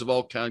got coins of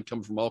all kinds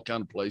coming from all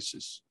kinds of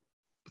places,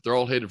 but they're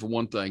all headed for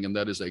one thing, and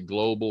that is a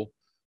global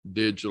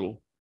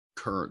digital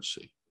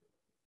currency.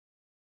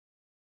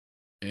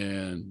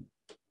 And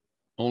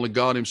only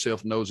God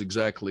himself knows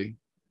exactly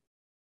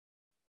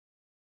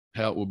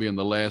how it will be in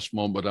the last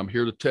moment, but I'm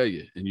here to tell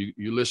you, and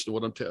you listen to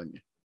what I'm telling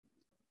you.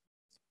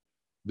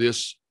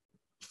 This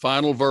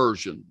final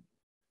version,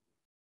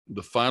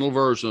 the final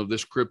version of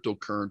this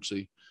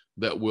cryptocurrency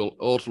that will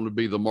ultimately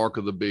be the mark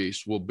of the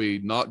beast, will be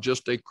not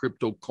just a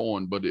crypto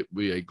coin, but it will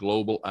be a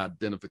global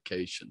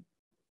identification.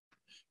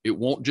 It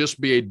won't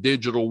just be a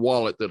digital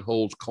wallet that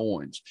holds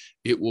coins.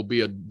 It will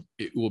be a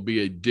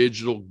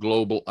digital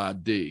global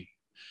ID.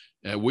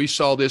 And we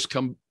saw this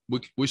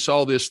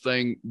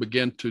thing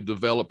begin to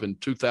develop in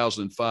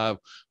 2005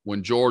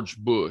 when George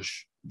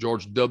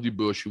W.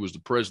 Bush, who was the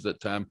president at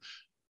that time,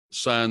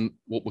 signed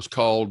what was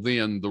called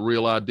then the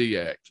Real ID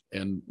Act.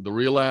 And the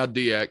Real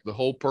ID Act, the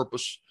whole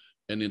purpose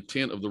and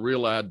intent of the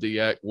Real ID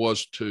Act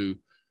was to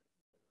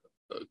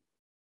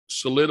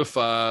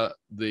solidify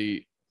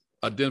the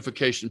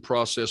identification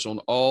process on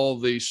all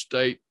the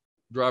state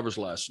driver's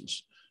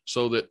license,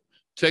 so that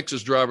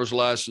Texas driver's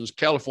license,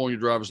 California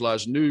driver's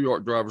license, New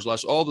York driver's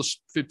license, all the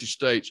 50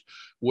 states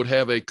would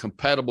have a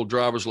compatible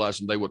driver's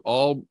license. They would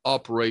all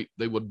operate,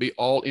 they would be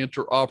all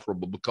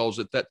interoperable, because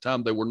at that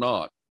time they were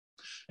not.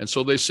 And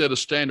so they set a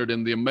standard.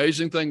 And the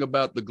amazing thing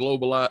about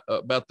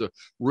the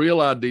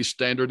Real ID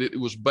standard, it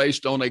was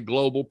based on a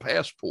global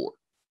passport.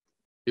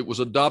 It was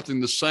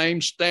adopting the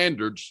same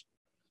standards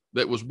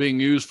that was being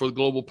used for the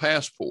global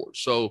passport.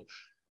 So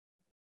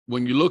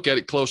when you look at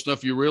it close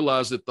enough, you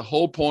realize that the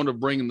whole point of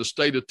bringing the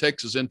state of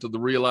Texas into the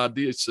Real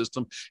ID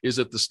system is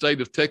that the state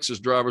of Texas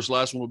driver's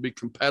license will be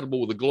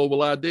compatible with a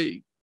global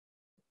ID.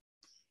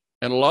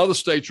 And a lot of the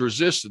states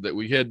resisted that.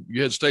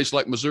 You had states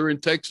like Missouri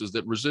and Texas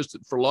that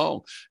resisted for long.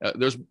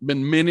 There's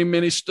been many,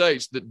 many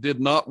states that did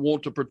not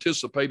want to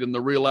participate in the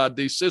Real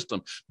ID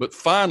system. But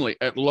finally,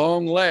 at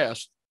long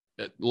last,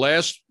 at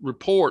last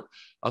report,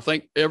 I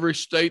think every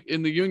state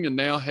in the union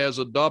now has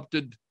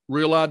adopted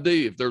Real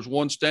ID. If there's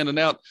one standing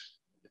out,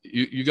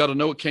 you got to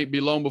know it can't be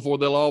long before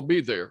they'll all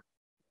be there.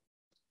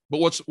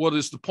 But what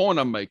is the point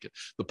I'm making?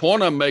 The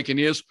point I'm making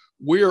is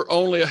we are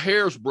only a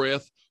hair's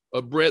breadth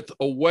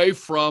away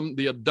from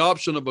the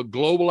adoption of a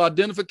global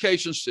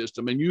identification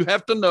system. And you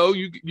have to know,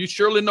 you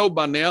surely know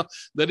by now,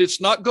 that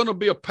it's not going to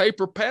be a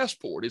paper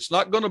passport. It's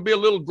not going to be a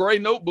little gray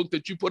notebook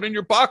that you put in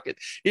your pocket.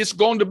 It's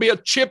going to be a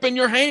chip in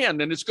your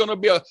hand, and it's going to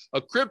be a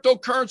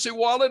cryptocurrency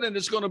wallet, and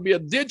it's going to be a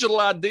digital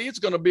ID. It's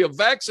going to be a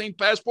vaccine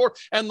passport,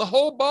 and the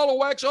whole ball of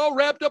wax all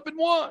wrapped up in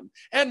one.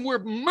 And we're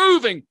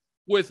moving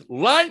with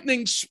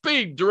lightning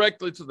speed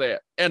directly to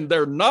that. And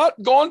they're not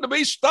going to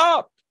be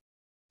stopped.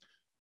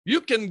 You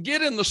can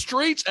get in the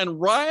streets and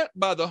riot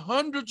by the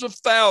hundreds of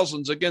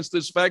thousands against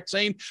this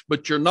vaccine,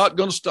 but you're not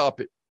going to stop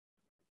it.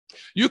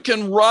 You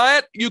can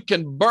riot, you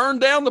can burn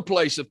down the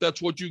place if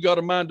that's what you got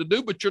a mind to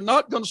do, but you're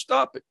not going to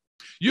stop it.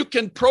 You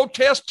can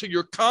protest to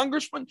your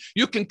congressman.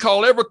 You can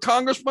call every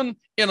congressman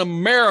in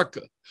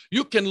America.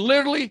 You can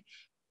literally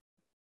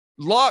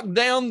lock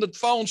down the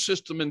phone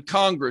system in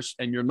Congress,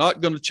 and you're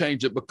not going to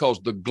change it because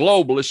the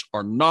globalists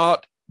are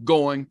not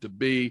going to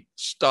be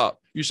stopped.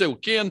 You say, well,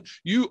 Ken,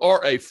 you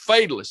are a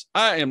fatalist.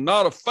 I am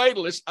not a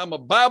fatalist. I'm a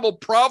Bible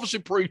prophecy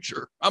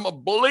preacher. I'm a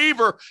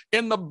believer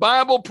in the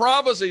Bible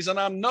prophecies, and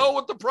I know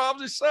what the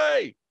prophecies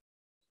say.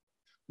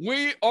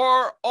 We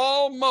are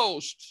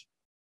almost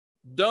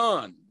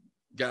done,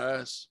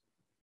 guys.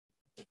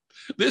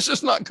 This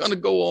is not going to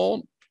go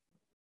on.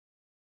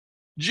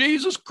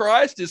 Jesus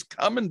Christ is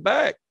coming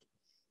back.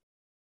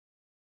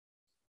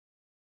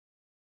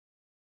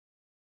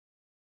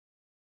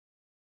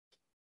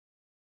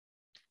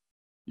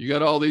 You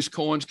got all these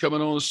coins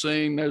coming on the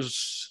scene.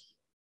 There's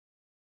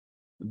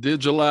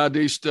digital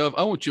ID stuff.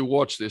 I want you to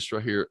watch this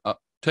right here.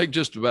 Take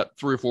just about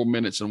 3 or 4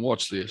 minutes and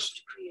watch this.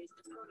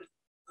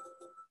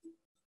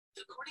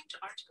 According to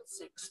Article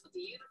 6 of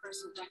the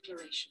Universal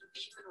Declaration of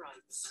Human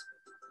Rights,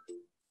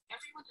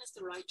 everyone has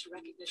the right to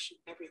recognition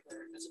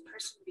everywhere as a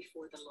person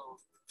before the law.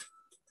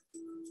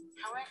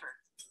 However,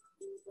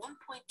 1.2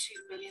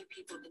 billion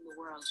people in the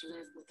world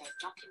live without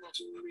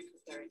documented proof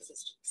of their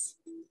existence.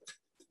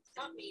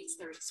 That means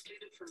they're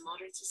excluded from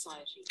modern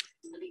society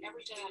and the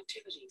everyday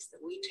activities that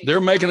we take. They're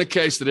making a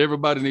case that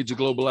everybody needs a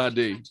global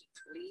ID.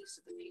 Believes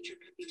that the future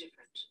could be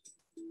different.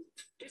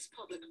 This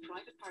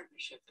public-private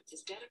partnership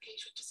is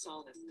dedicated to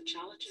solving the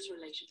challenges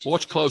related to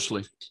watch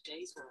closely.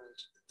 Today's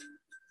world.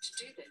 To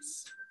do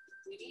this,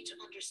 we need to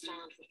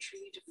understand what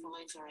truly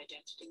defines our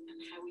identity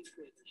and how we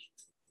prove it.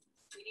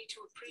 We need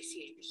to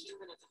appreciate the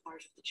human at the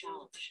heart of the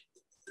challenge.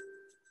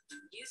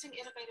 Using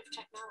innovative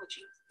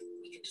technology,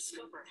 we can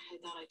discover how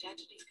that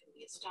identity can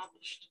be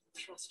established,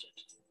 trusted,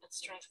 and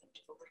strengthened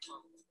over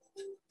time.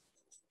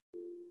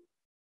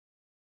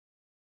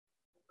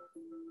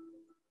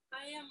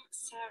 I am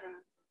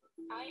Sarah.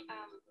 I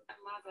am a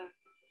mother.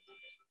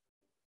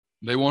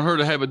 They want her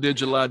to have a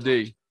digital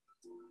ID.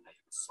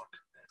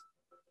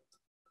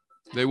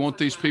 They want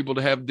these people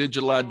to have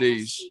digital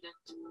IDs.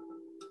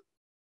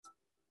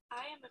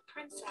 I am a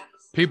princess.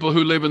 People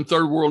who live in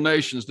third world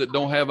nations that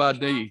don't have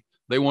ID,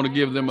 they want to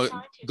give them a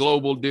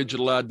global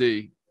digital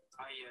ID.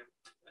 I am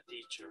a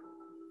teacher.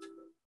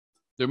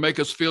 They make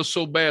us feel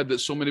so bad that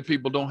so many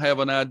people don't have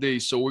an ID,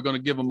 so we're going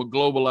to give them a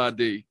global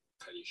ID.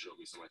 Can you show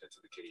me some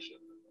identification?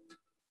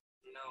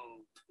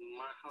 No,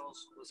 my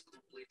house was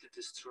completely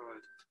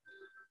destroyed.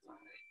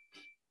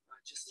 I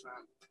just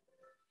ran.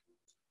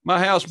 My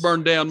house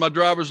burned down. My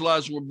driver's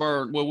license were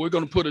burned. Well, we're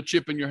going to put a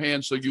chip in your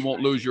hand so you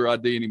won't lose your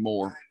ID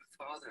anymore. I'm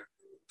a father.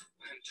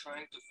 I'm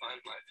trying to find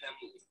my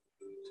family.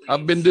 Please.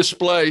 I've been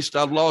displaced.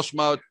 I've lost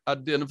my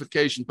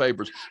identification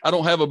papers. I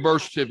don't have a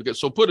birth certificate,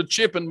 so put a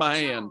chip in my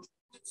hand.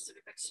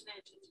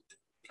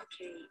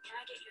 Okay, can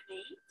I get your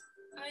name?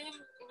 I am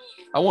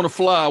Neil. I want to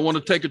fly. I want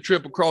to take a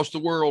trip across the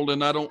world,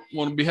 and I don't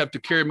want to have to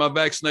carry my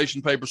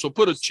vaccination paper, so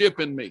put a chip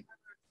in me.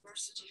 Birth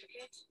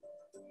certificate?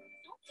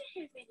 Don't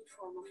they have any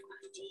form of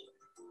ID?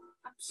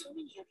 I'm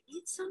sorry, I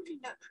need something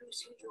that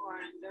proves who you are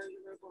and where you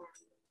were born.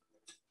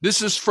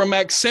 This is from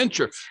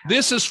Accenture.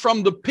 This is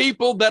from the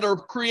people that are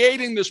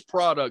creating this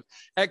product.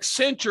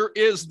 Accenture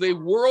is the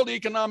World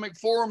Economic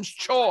Forum's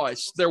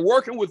choice. They're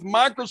working with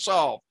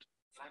Microsoft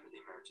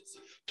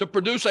to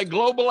produce a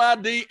global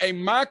ID, a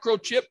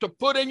microchip to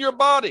put in your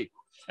body.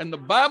 And the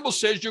Bible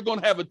says you're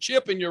going to have a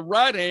chip in your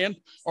right hand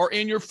or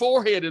in your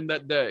forehead in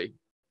that day.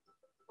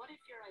 What if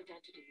your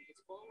identity is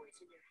always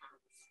in your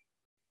hands?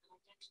 An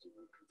identity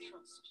you can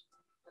trust,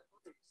 that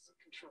others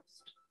can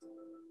trust.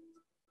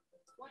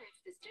 What if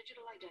this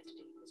digital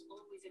identity was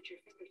always at your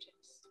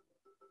fingertips?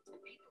 And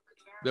people could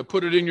verify. They'll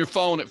put it in your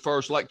phone at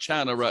first, like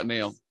China right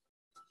now. What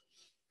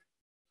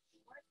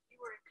if you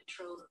were in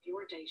control of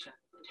your data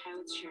and how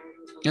it's shared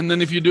with others? And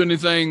then if you do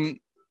anything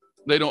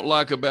they don't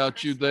like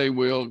about you, they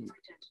will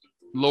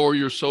lower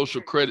your social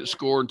credit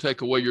score and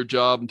take away your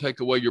job and take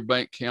away your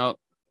bank account.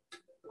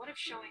 What if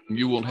showing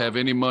You won't have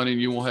any money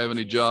and you won't have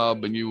any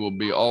job and you will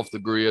be off the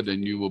grid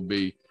and you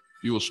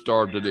will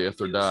starve to death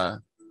or die.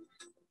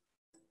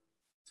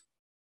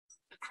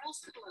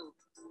 across the globe,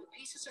 the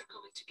pieces are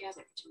coming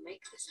together to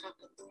make this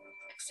happen?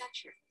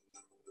 Accenture,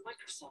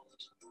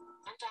 Microsoft,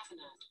 and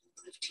Avanade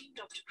have teamed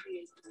up to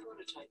create the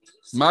prototype.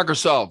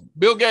 Microsoft,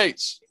 Bill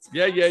Gates.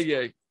 Yeah.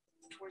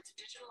 Towards a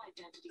digital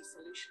identity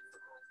solution for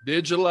all.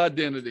 Digital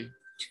identity.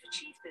 To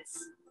achieve this,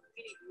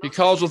 we need He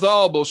calls with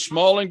all, both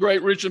small and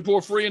great, rich and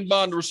poor, free and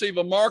bond, to receive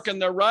a mark in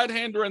their right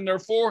hand or in their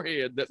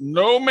forehead, that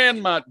no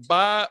man might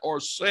buy or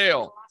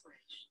sell,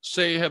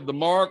 say have the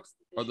mark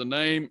or the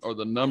name or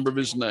the number of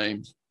his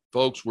name.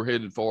 Folks, we're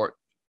headed for it.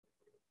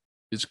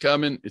 It's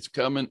coming, it's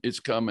coming, it's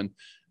coming.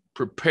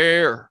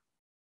 Prepare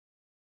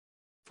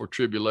for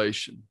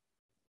tribulation.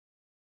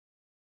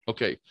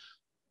 Okay.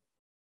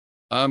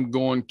 I'm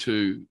going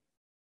to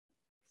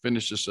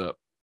finish this up.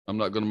 I'm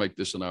not going to make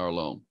this an hour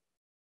long.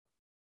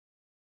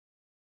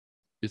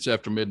 It's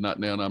after midnight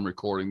now, and I'm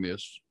recording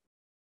this.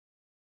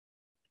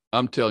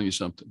 I'm telling you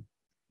something.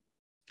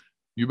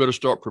 You better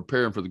start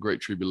preparing for the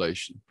Great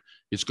Tribulation.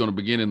 It's going to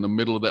begin in the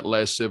middle of that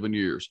last 7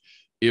 years.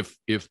 If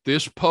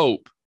this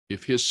Pope,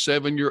 if his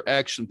 7-year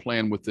action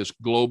plan with this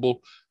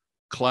global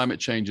climate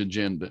change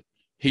agenda,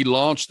 he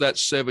launched that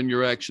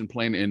 7-year action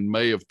plan in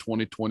May of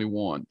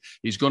 2021.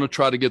 He's going to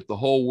try to get the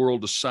whole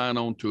world to sign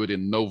on to it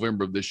in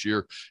November of this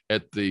year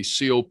at the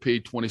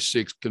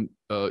COP26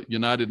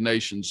 United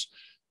Nations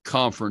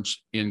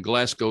conference in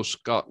Glasgow,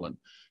 Scotland.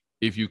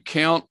 If you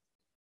count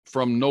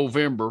from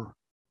November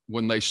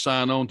when they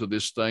sign on to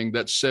this thing,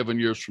 that's 7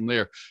 years from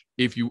there.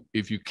 If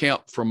you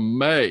count from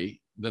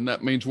May, then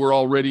that means we're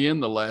already in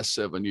the last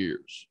 7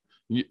 years.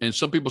 And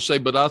some people say,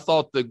 but I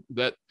thought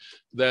that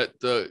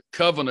the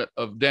covenant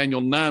of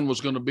Daniel 9 was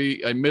going to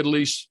be a Middle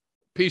East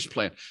peace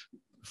plan.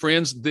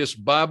 Friends, this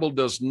Bible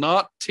does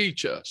not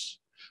teach us.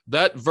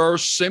 That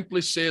verse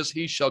simply says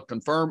he shall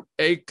confirm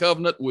a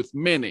covenant with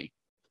many,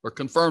 or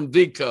confirm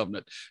the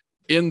covenant.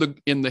 In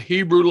the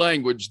Hebrew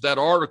language, that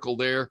article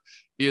there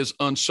is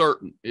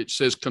uncertain. It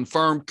says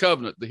confirm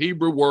covenant. The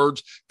Hebrew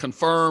words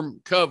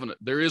confirm covenant.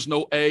 There is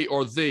no a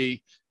or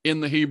the in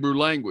the Hebrew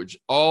language.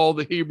 All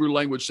the Hebrew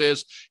language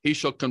says he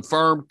shall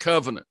confirm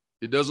covenant.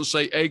 It doesn't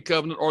say a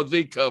covenant or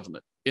the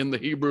covenant in the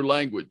Hebrew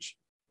language.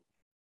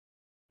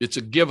 It's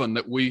a given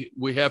that we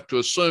have to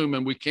assume,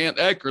 and we can't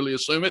accurately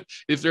assume it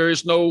if there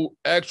is no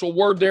actual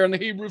word there in the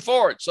Hebrew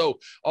for it. So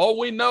all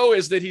we know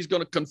is that he's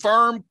going to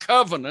confirm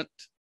covenant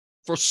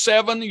for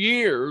 7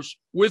 years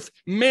with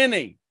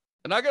many.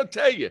 And I got to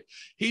tell you,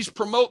 he's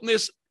promoting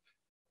this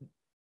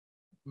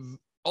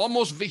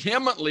almost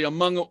vehemently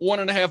among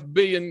 1.5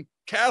 billion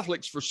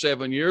Catholics for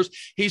 7 years.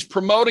 He's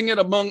promoting it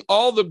among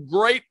all the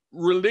great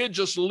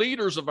religious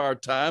leaders of our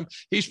time.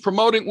 He's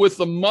promoting it with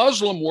the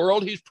Muslim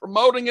world. He's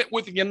promoting it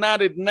with the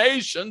United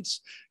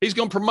Nations. He's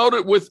going to promote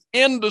it with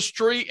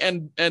industry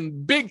and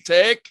big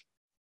tech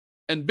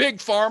and big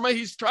pharma.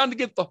 He's trying to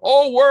get the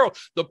whole world.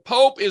 The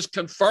Pope is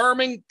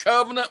confirming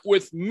covenant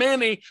with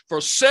many for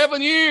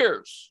 7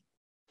 years.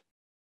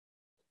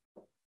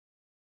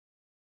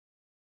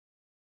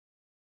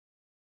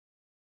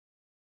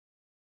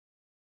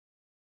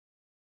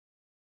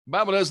 The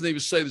Bible doesn't even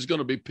say there's going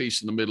to be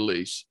peace in the Middle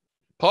East.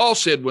 Paul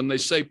said when they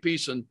say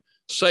peace and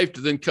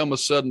safety, then come a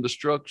sudden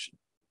destruction.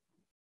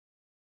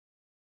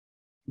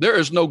 There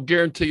is no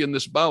guarantee in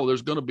this Bible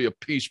there's going to be a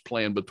peace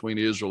plan between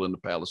Israel and the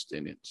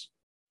Palestinians.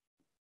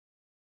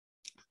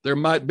 There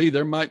might be,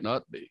 there might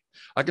not be.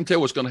 I can tell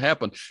what's going to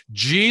happen.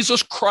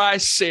 Jesus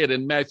Christ said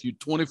in Matthew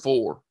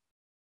 24,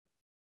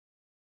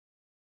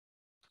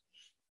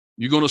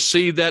 you're going to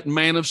see that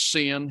man of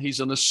sin. He's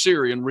an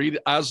Assyrian. Read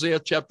Isaiah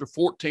chapter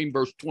 14,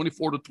 verse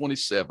 24 to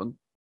 27,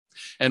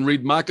 and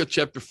read Micah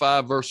chapter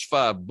 5, verse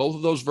 5. Both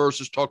of those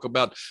verses talk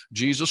about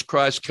Jesus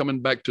Christ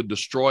coming back to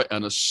destroy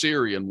an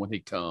Assyrian when he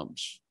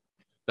comes.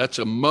 That's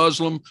a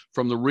Muslim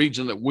from the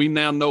region that we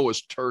now know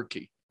as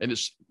Turkey. And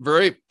it's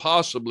very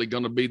possibly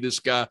going to be this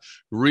guy,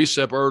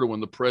 Recep Erdogan,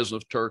 the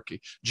president of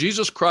Turkey.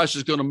 Jesus Christ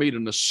is going to meet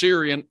an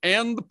Assyrian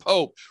and the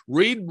Pope.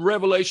 Read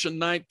Revelation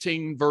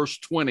 19, verse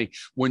 20.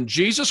 When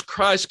Jesus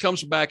Christ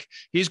comes back,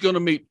 he's going to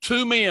meet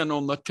two men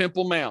on the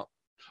Temple Mount.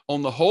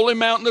 On the holy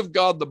mountain of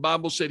God, the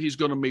Bible said he's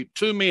going to meet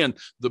two men,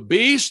 the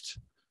beast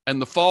and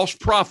the false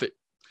prophet.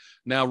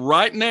 Now,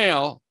 right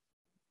now,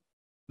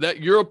 that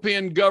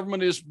European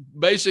government is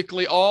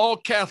basically all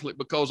Catholic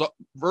because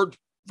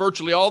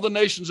virtually all the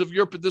nations of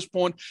Europe at this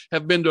point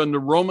have been under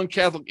Roman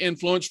Catholic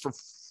influence for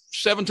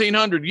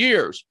 1,700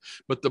 years.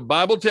 But the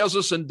Bible tells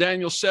us in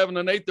Daniel 7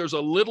 and 8, there's a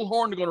little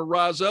horn going to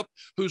rise up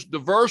who's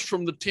diverse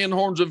from the 10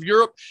 horns of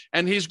Europe,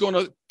 and he's going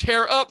to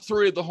tear up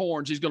 3 of the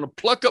horns. He's going to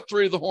pluck up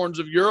 3 of the horns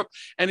of Europe,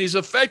 and he's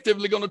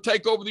effectively going to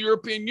take over the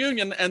European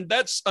Union, and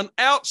that's an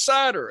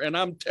outsider. And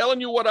I'm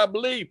telling you what I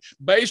believe,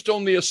 based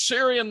on the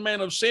Assyrian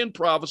man of sin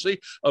prophecy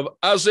of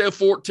Isaiah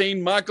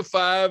 14, Micah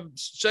 5,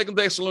 2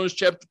 Thessalonians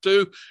chapter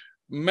 2,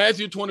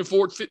 Matthew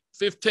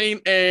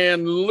 24:15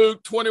 and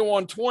Luke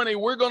 21:20,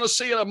 we're going to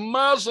see a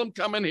Muslim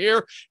come in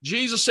here.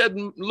 Jesus said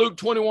in Luke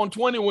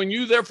 21:20, when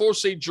you therefore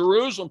see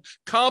Jerusalem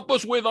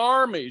compassed with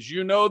armies,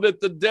 you know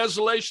that the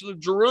desolation of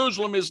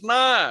Jerusalem is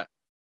nigh.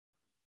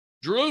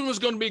 Jerusalem is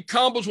going to be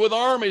compassed with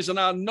armies, and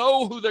I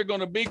know who they're going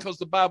to be because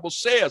the Bible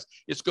says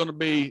it's going to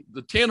be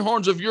the 10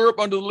 horns of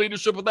Europe under the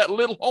leadership of that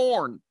little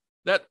horn,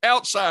 that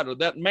outsider,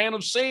 that man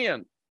of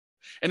sin.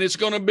 And it's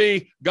going to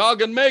be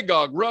Gog and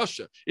Magog,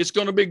 Russia. It's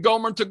going to be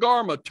Gomer and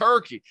Togarmah,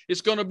 Turkey.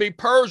 It's going to be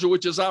Persia,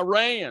 which is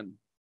Iran.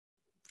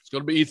 It's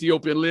going to be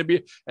Ethiopia and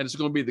Libya. And it's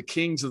going to be the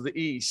kings of the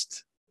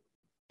East,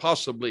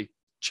 possibly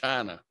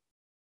China,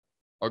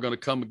 are going to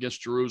come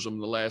against Jerusalem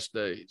in the last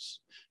days.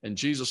 And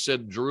Jesus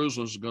said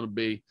Jerusalem is going to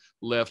be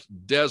left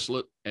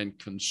desolate and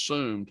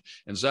consumed.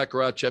 And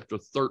Zechariah chapter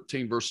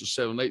 13, verses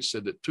 7 and 8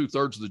 said that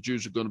 2/3 of the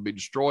Jews are going to be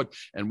destroyed,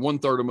 and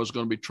 1/3 of them is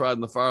going to be tried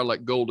in the fire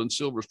like gold and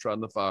silver is tried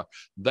in the fire.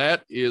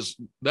 That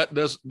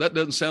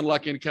doesn't sound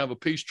like any kind of a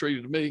peace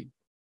treaty to me.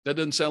 That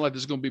doesn't sound like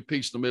there's going to be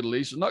peace in the Middle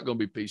East. There's not going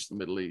to be peace in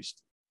the Middle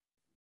East.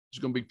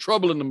 There's going to be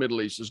trouble in the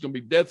Middle East. There's going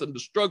to be death and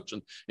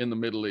destruction in the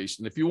Middle East.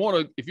 And if you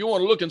want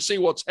to look and see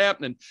what's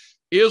happening,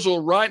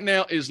 Israel right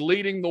now is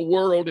leading the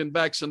world in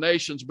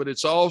vaccinations, but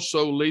it's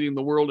also leading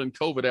the world in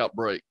COVID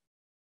outbreak.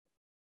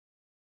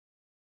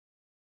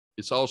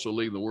 It's also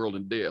leading the world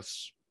in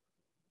deaths.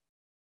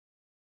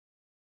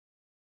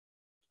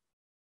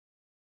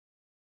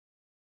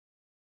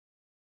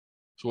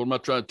 So what am I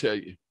trying to tell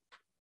you?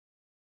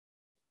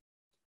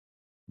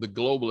 The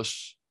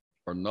globalists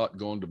are not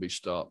going to be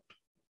stopped.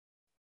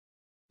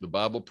 The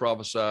Bible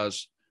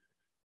prophesies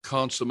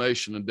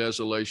consummation and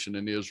desolation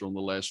in Israel in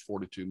the last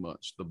 42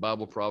 months. The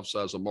Bible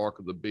prophesies a mark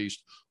of the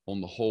beast on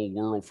the whole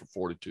world for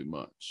 42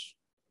 months.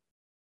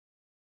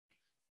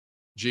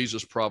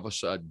 Jesus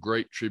prophesied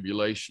great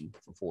tribulation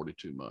for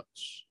 42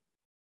 months.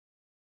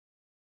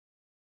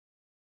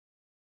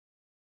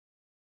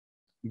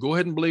 Go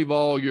ahead and believe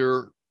all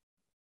your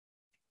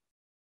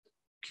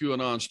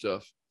QAnon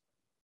stuff.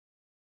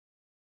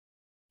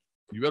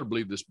 You better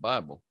believe this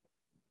Bible.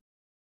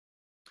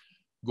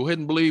 Go ahead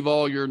and believe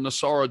all your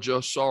Nasara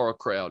Jasara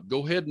crowd.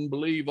 Go ahead and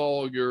believe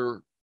all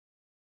your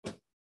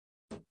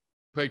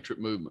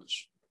patriot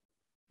movements.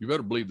 You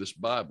better believe this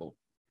Bible.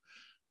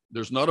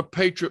 There's not a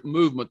patriot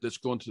movement that's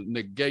going to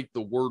negate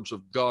the words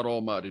of God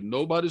Almighty.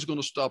 Nobody's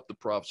going to stop the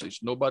prophecies.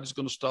 Nobody's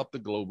going to stop the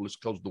globalists,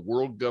 because the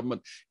world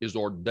government is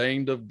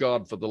ordained of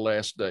God for the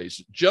last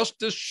days.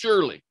 Just as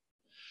surely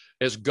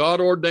as God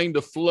ordained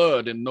a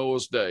flood in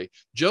Noah's day,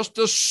 just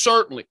as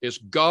certainly as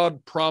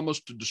God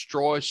promised to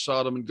destroy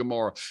Sodom and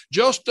Gomorrah,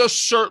 just as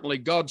certainly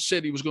God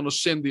said he was going to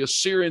send the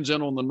Assyrians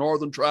in on the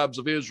northern tribes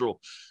of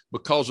Israel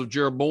because of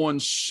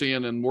Jeroboam's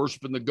sin and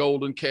worshiping the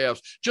golden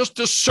calves, just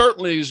as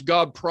certainly as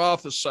God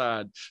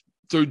prophesied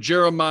through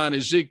Jeremiah and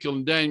Ezekiel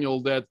and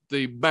Daniel that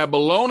the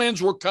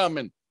Babylonians were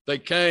coming. They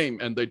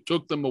came and they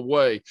took them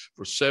away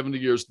for 70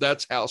 years.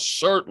 That's how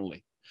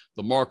certainly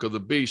the mark of the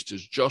beast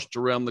is just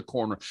around the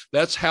corner.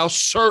 That's how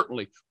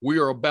certainly we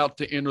are about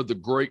to enter the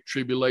great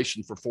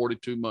tribulation for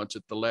 42 months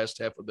at the last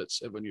half of that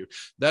 7 years.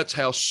 That's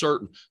how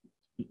certain.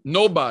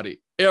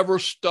 Nobody ever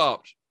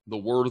stopped the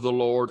word of the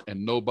Lord,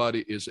 and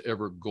nobody is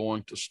ever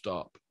going to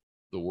stop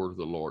the word of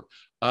the Lord.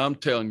 I'm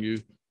telling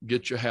you,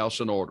 get your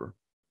house in order.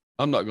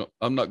 I'm not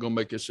going to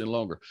make this any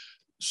longer.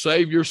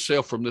 Save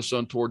yourself from this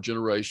untoward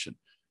generation.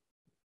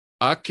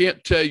 I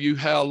can't tell you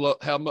how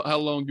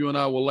long you and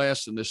I will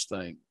last in this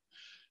thing.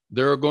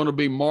 There are going to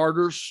be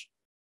martyrs,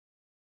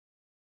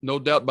 no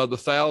doubt, by the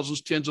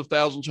thousands, tens of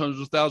thousands,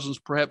 hundreds of thousands,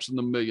 perhaps in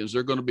the millions.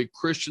 There are going to be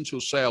Christians who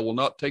say, I will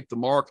not take the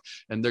mark,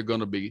 and they're going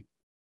to be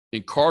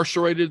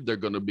incarcerated. They're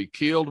going to be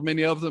killed,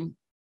 many of them.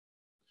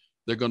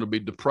 They're going to be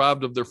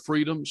deprived of their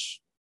freedoms.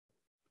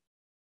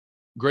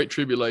 Great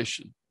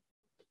tribulation.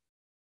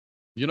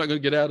 You're not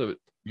going to get out of it.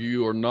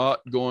 You are not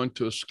going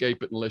to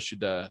escape it unless you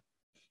die.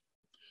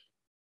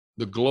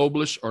 The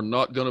globalists are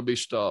not going to be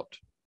stopped.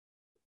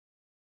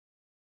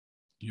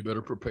 You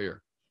better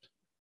prepare.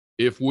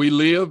 If we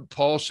live,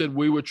 Paul said,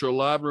 we which are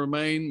alive and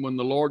remain when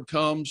the Lord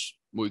comes,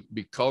 we'll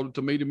be called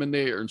to meet him in the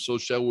air, and so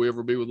shall we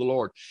ever be with the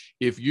Lord.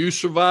 If you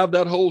survive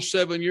that whole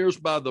 7 years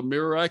by the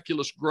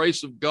miraculous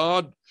grace of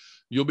God,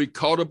 you'll be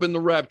caught up in the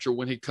rapture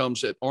when he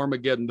comes at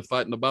Armageddon to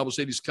fight. And the Bible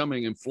said he's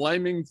coming in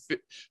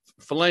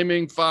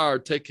flaming fire,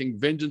 taking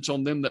vengeance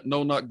on them that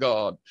know not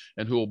God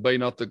and who obey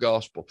not the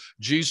gospel.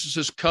 Jesus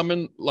is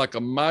coming like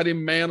a mighty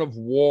man of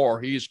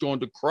war. He's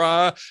going to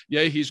cry.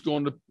 Yea, he's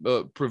going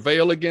to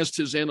prevail against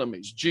his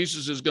enemies.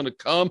 Jesus is going to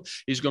come.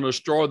 He's going to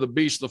destroy the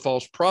beast, the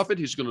false prophet.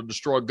 He's going to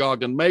destroy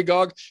Gog and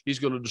Magog. He's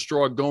going to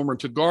destroy Gomer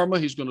and Togarmah.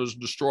 He's going to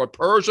destroy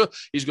Persia.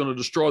 He's going to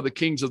destroy the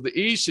kings of the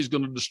east. He's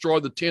going to destroy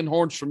the 10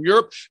 horns from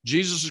Europe.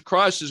 Jesus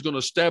Christ is going to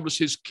establish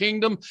his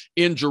kingdom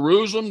in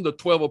Jerusalem. The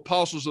 12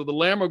 apostles of the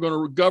Lamb are going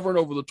to govern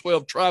over the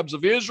 12 tribes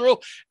of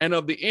Israel, and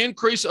of the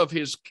increase of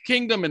his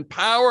kingdom and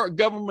power,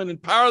 government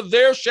and power,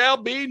 there shall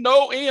be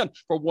no end.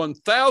 For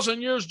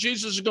 1,000 years,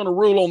 Jesus is going to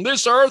rule on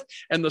this earth,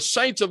 and the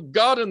saints of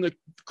God in the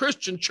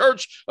Christian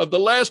church of the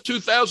last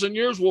 2,000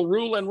 years will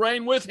rule and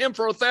reign with him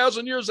for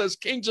 1,000 years as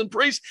kings and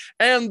priests,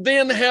 and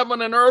then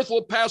heaven and earth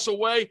will pass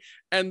away,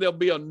 and there'll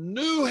be a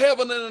new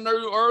heaven and a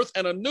new earth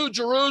and a new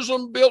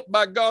Jerusalem built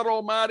by God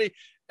Almighty,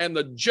 and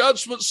the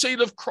judgment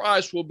seat of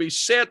Christ will be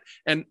set,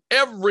 and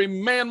every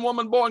man,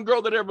 woman, boy, and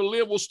girl that ever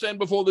lived will stand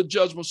before the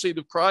judgment seat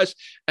of Christ,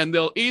 and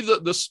they'll either,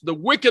 the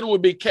wicked will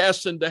be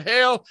cast into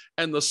hell,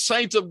 and the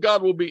saints of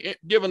God will be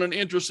given an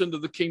interest into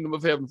the kingdom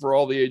of heaven for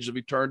all the age of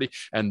eternity.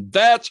 And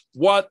that's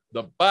what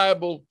the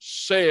Bible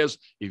says.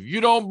 If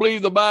you don't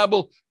believe the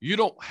Bible, you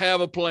don't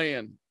have a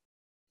plan,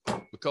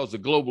 because the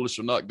globalists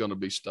are not going to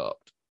be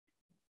stopped.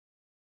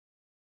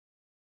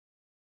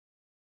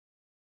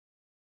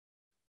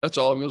 That's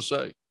all I'm going to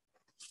say.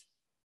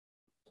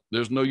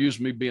 There's no use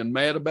me being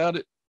mad about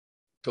it,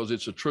 because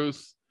it's the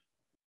truth.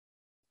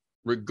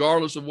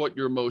 Regardless of what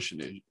your emotion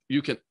is,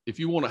 You can, if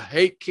you want to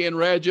hate KEN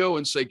RAGGIO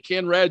and say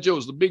KEN RAGGIO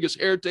is the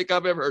biggest heretic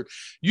I've ever heard,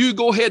 you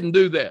go ahead and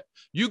do that.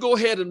 You go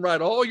ahead and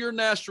write all your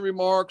nasty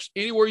remarks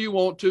anywhere you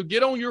want to.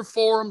 Get on your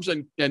forums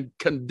and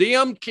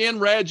condemn KEN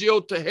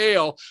RAGGIO to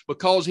hell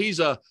because he's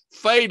a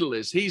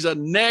fatalist. He's a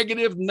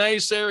negative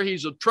naysayer.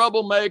 He's a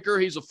troublemaker.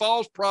 He's a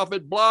false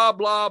prophet, blah,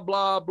 blah,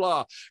 blah,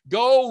 blah.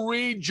 Go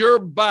read your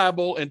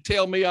Bible and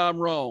tell me I'm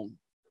wrong.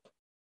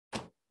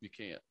 You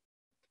can't.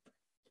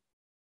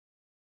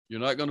 You're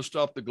not going to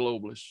stop the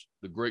globalists.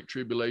 The great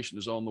tribulation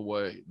is on the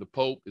way. The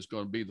Pope is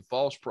going to be the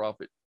false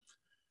prophet.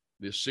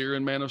 The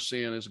Assyrian man of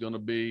sin is going to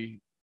be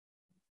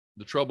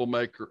the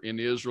troublemaker in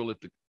Israel at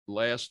the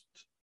last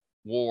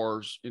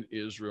wars in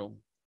Israel.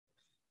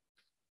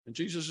 And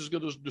Jesus is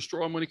going to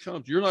destroy him when he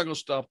comes. You're not going to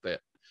stop that.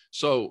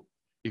 So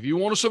if you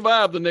want to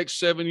survive the next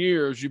 7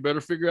 years, you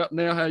better figure out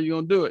now how you're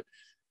going to do it.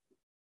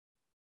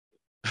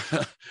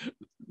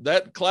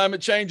 That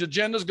climate change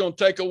agenda is going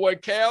to take away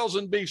cows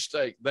and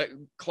beefsteak. That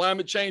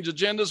climate change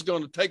agenda is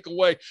going to take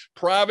away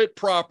private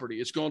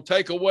property. It's going to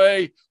take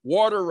away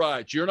water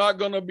rights. You're not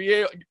going to be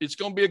able, it's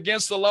going to be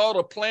against the law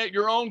to plant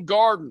your own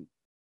garden.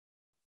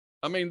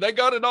 I mean, they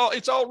got it all.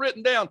 It's all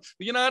written down.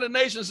 The United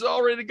Nations has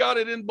already got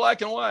it in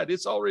black and white.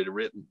 It's already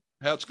written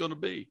how it's going to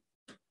be.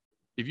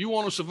 If you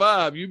want to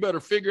survive, you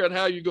better figure out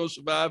how you're going to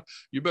survive.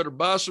 You better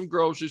buy some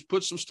groceries,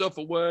 put some stuff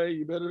away.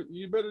 You better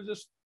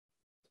just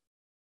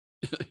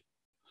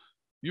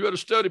you better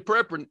study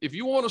prepping. If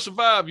you want to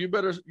survive, you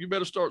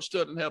better start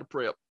studying how to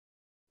prep.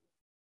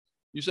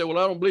 You say, well,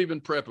 I don't believe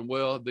in prepping.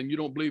 Well, then you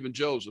don't believe in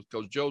Joseph,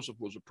 because Joseph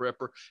was a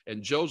prepper.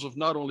 And Joseph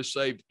not only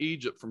saved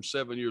Egypt from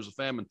 7 years of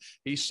famine,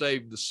 he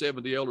saved the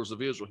 70 elders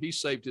of Israel. He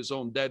saved his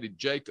own daddy,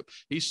 Jacob.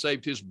 He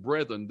saved his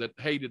brethren that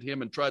hated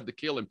him and tried to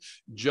kill him.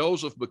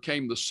 Joseph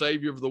became the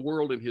savior of the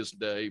world in his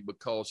day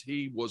because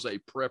he was a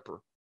prepper.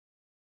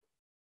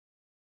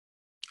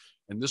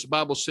 And this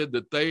Bible said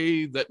that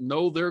they that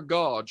know their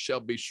God shall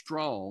be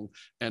strong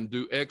and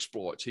do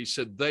exploits. He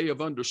said, they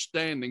of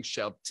understanding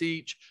shall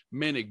teach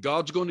many.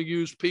 God's going to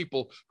use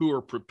people who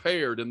are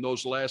prepared in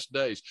those last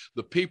days.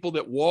 The people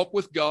that walk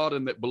with God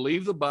and that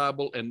believe the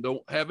Bible and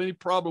don't have any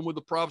problem with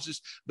the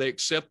prophecies, they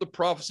accept the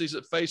prophecies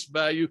at face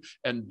value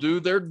and do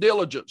their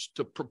diligence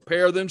to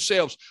prepare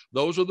themselves.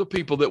 Those are the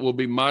people that will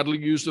be mightily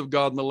used of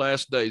God in the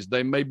last days.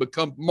 They may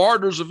become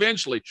martyrs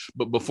eventually,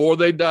 but before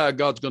they die,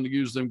 God's going to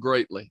use them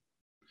greatly.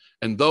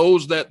 And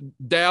those that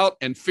doubt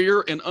and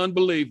fear and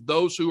unbelief,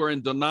 those who are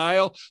in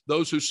denial,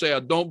 those who say, I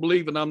don't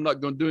believe and I'm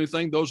not going to do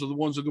anything, those are the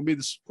ones that are going to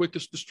be the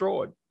quickest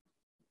destroyed.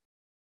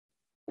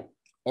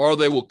 Or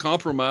they will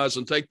compromise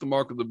and take the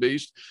mark of the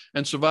beast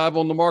and survive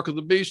on the mark of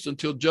the beast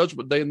until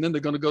judgment day, and then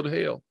they're going to go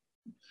to hell.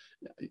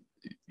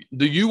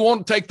 Do you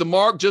want to take the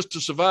mark just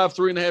to survive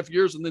 3.5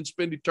 years and then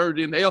spend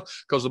eternity in hell?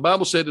 Because the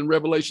Bible said in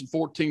Revelation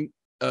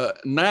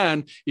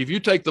 14:9, if you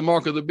take the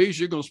mark of the beast,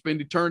 you're going to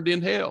spend eternity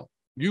in hell.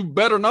 You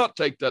better not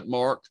take that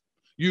mark.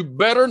 You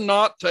better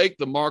not take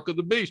the mark of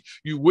the beast.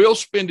 You will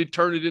spend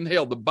eternity in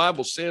hell. The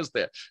Bible says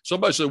that.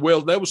 Somebody said,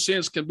 well, those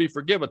sins can be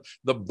forgiven.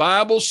 The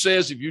Bible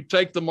says if you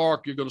take the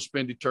mark, you're going to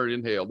spend eternity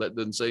in hell. That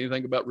doesn't say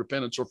anything about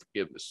repentance or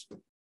forgiveness.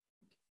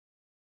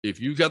 If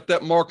you got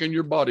that mark in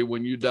your body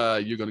when you die,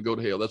 you're going to go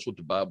to hell. That's what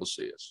the Bible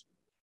says.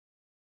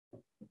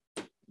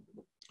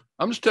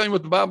 I'm just telling you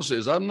what the Bible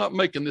says. I'm not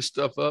making this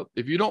stuff up.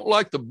 If you don't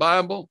like the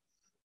Bible,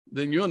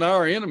 then you and I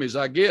are enemies,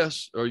 I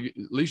guess, or at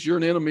least you're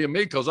an enemy of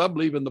me, because I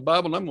believe in the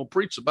Bible and I'm going to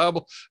preach the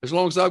Bible as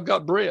long as I've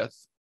got breath.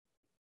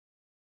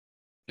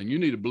 And you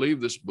need to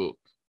believe this book.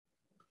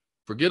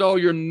 Forget all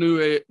your new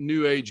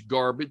age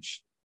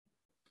garbage.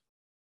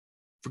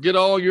 Forget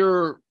all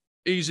your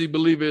easy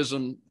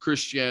believism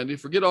Christianity.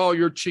 Forget all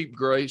your cheap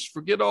grace.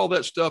 Forget all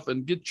that stuff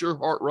and get your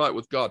heart right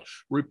with God.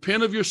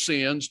 Repent of your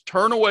sins.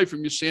 Turn away from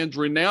your sins.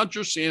 Renounce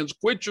your sins.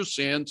 Quit your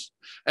sins.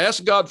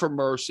 Ask God for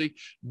mercy.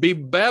 Be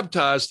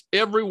baptized,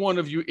 every one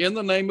of you, in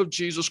the name of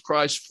Jesus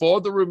Christ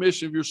for the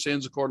remission of your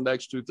sins, according to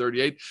Acts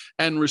 2:38,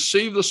 and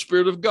receive the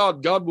Spirit of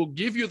God. God will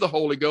give you the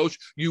Holy Ghost.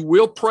 You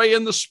will pray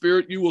in the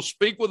Spirit. You will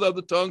speak with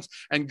other tongues,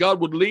 and God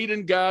would lead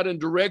and guide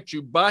and direct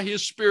you by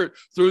his Spirit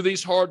through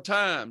these hard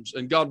times.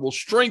 And God will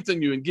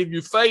strengthen you and give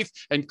you faith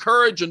and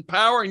courage and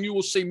power, and you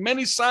will see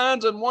many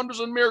signs and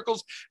wonders and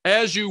miracles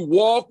as you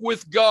walk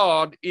with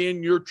God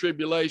in your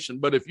tribulation.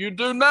 But if you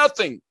do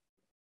nothing,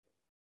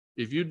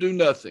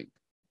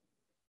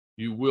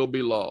 you will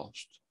be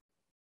lost.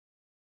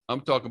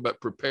 I'm talking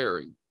about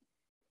preparing.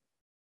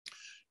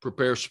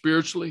 Prepare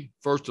spiritually.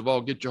 First of all,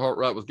 get your heart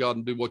right with God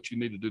and do what you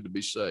need to do to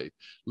be saved.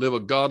 Live a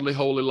godly,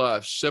 holy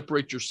life.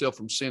 Separate yourself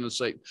from sin and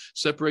Satan.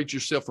 Separate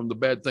yourself from the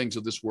bad things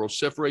of this world.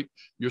 Separate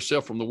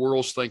yourself from the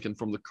world's thinking,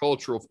 from the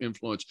cultural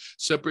influence.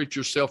 Separate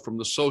yourself from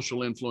the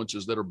social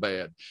influences that are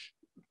bad.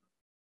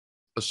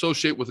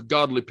 Associate with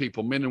godly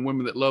people, men and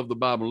women that love the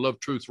Bible, love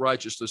truth,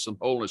 righteousness, and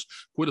holiness.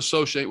 Quit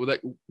associating with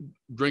that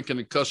drinking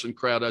and cussing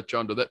crowd out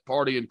yonder, that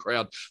partying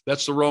crowd.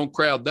 That's the wrong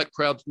crowd. That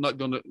crowd's not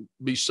going to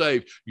be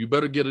saved. You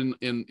better get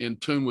in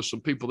tune with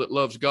some people that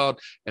loves God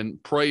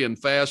and pray and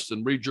fast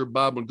and read your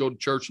Bible and go to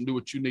church and do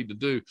what you need to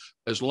do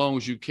as long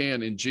as you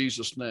can, in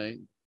Jesus'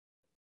 name.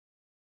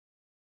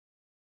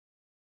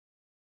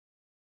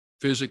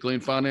 physically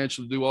and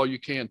financially, do all you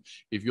can.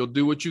 If you'll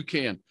do what you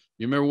can.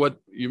 You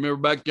remember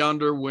back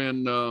yonder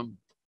when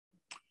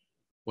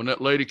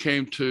that lady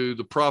came to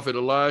the prophet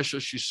Elisha,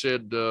 she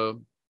said,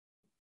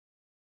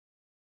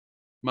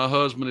 my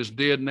husband is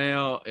dead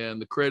now, and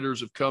the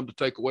creditors have come to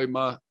take away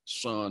my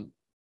son.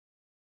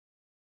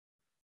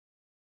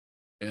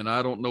 And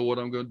I don't know what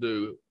I'm going to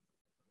do.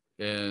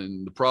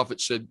 And the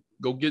prophet said,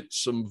 go get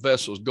some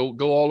vessels. Go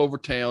all over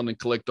town and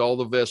collect all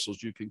the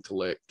vessels you can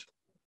collect.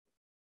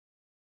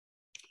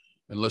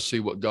 And let's see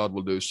what God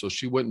will do. So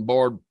she went and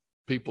borrowed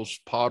people's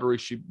pottery.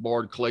 She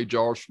borrowed clay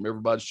jars from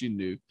everybody she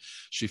knew.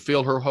 She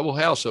filled her whole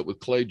house up with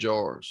clay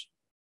jars.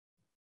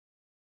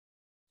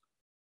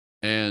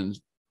 And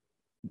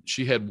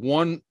she had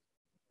one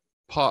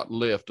pot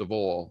left of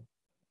oil,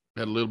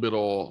 had a little bit of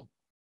oil.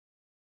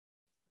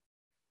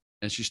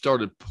 And she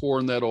started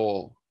pouring that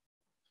oil.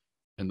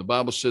 And the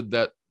Bible said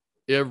that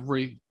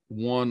every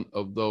one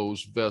of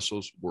those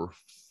vessels were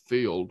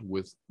filled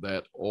with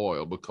that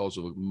oil because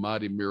of a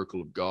mighty miracle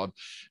of God.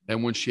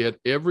 And when she had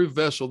every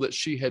vessel that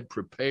she had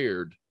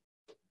prepared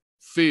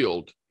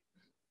filled,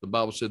 the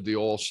Bible said the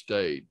oil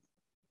stayed.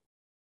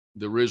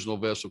 The original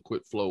vessel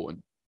quit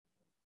flowing.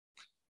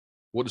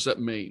 What does that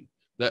mean?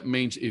 That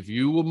means if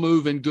you will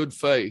move in good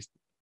faith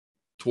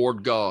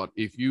toward God,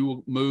 if you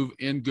will move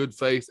in good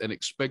faith and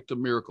expect a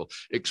miracle,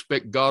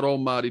 expect God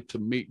Almighty to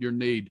meet your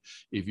need.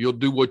 If you'll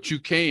do what you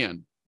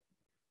can,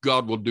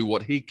 God will do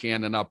what he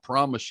can. And I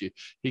promise you,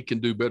 he can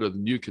do better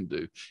than you can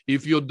do.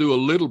 If you'll do a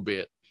little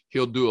bit,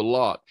 he'll do a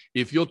lot.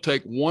 If you'll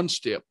take one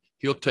step,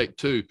 he'll take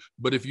two.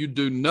 But if you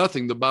do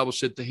nothing, the Bible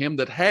said, to him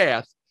that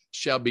hath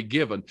shall be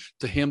given,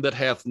 to him that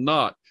hath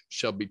not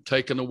shall be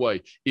taken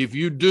away. If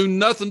you do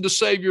nothing to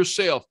save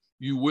yourself,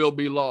 you will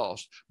be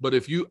lost. But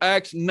if you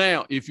act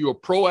now, if you are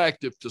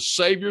proactive to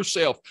save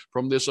yourself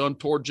from this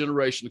untoward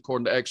generation,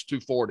 according to Acts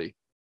 2:40,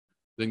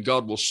 then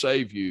God will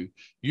save you.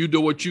 You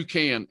do what you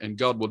can, and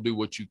God will do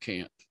what you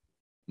can't.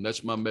 And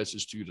that's my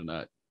message to you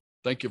tonight.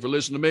 Thank you for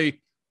listening to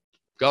me.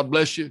 God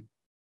bless you.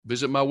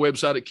 Visit my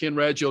website at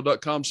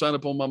kenraggio.com. Sign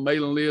up on my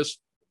mailing list.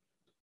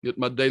 Get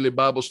my daily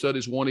Bible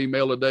studies, 1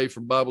 email a day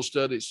for Bible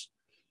studies.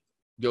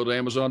 Go to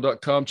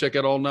Amazon.com, check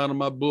out all 9 of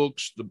my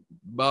books, the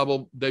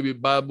Bible, Daily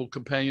Bible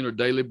Companion or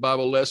Daily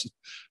Bible Lesson.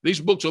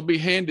 These books will be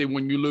handy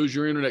when you lose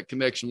your internet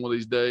connection one of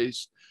these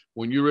days.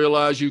 When you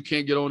realize you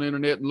can't get on the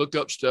internet and look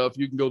up stuff,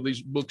 you can go to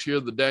these books here,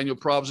 the Daniel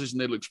prophecies, and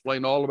they'll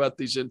explain all about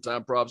these end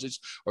time prophecies.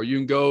 Or you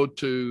can go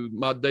to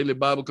my Daily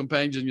Bible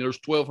Companion, and there's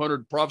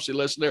 1,200 prophecy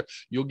lessons there.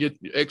 You'll get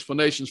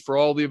explanations for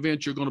all the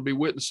events you're going to be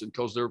witnessing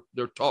because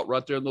they're taught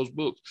right there in those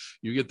books.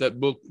 You get that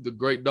book, The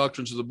Great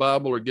Doctrines of the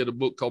Bible, or get a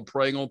book called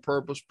Praying on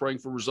Purpose, Praying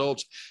for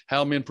Results,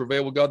 How Men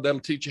Prevail with God. That'll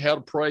teach you how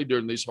to pray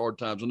during these hard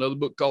times. Another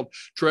book called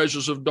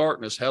Treasures of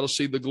Darkness, How to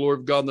See the Glory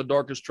of God in the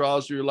Darkest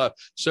Trials of Your Life.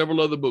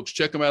 Several other books.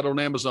 Check them out on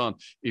Amazon.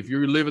 If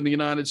you live in the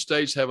United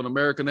States, have an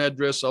American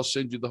address, I'll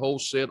send you the whole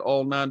set,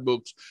 all 9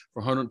 books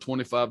for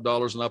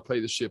 $125, and I'll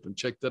pay the shipping.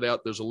 Check that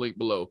out. There's a link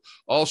below.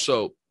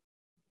 Also,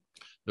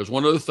 there's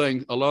one other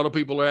thing. A lot of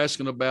people are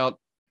asking about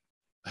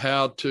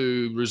how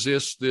to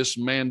resist this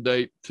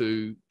mandate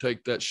to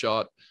take that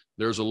shot.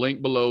 There's a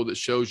link below that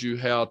shows you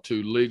how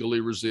to legally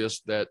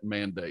resist that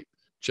mandate.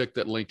 Check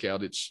that link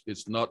out. It's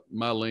not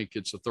my link.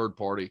 It's a third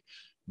party,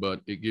 but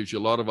it gives you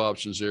a lot of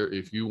options there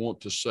if you want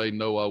to say,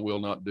 no, I will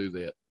not do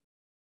that.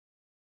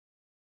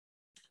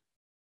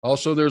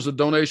 Also, there's a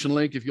donation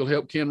link. If you'll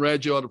help Ken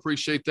Raggio, I'd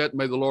appreciate that.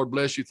 May the Lord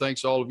bless you.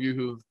 Thanks to all of you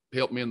who have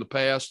helped me in the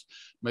past.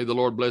 May the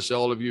Lord bless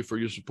all of you for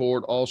your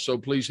support. Also,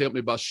 please help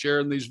me by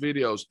sharing these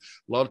videos.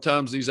 A lot of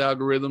times these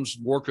algorithms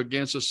work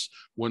against us.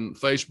 When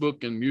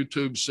Facebook and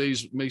YouTube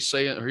sees me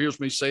saying or hears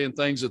me saying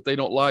things that they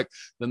don't like,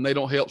 then they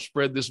don't help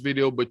spread this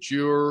video. But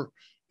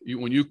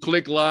when you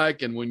click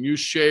like and when you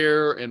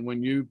share and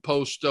when you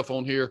post stuff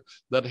on here,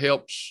 that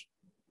helps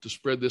to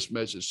spread this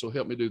message. So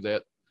help me do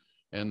that.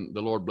 And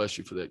the Lord bless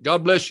you for that.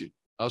 God bless you.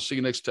 I'll see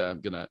you next time.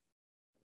 Good night.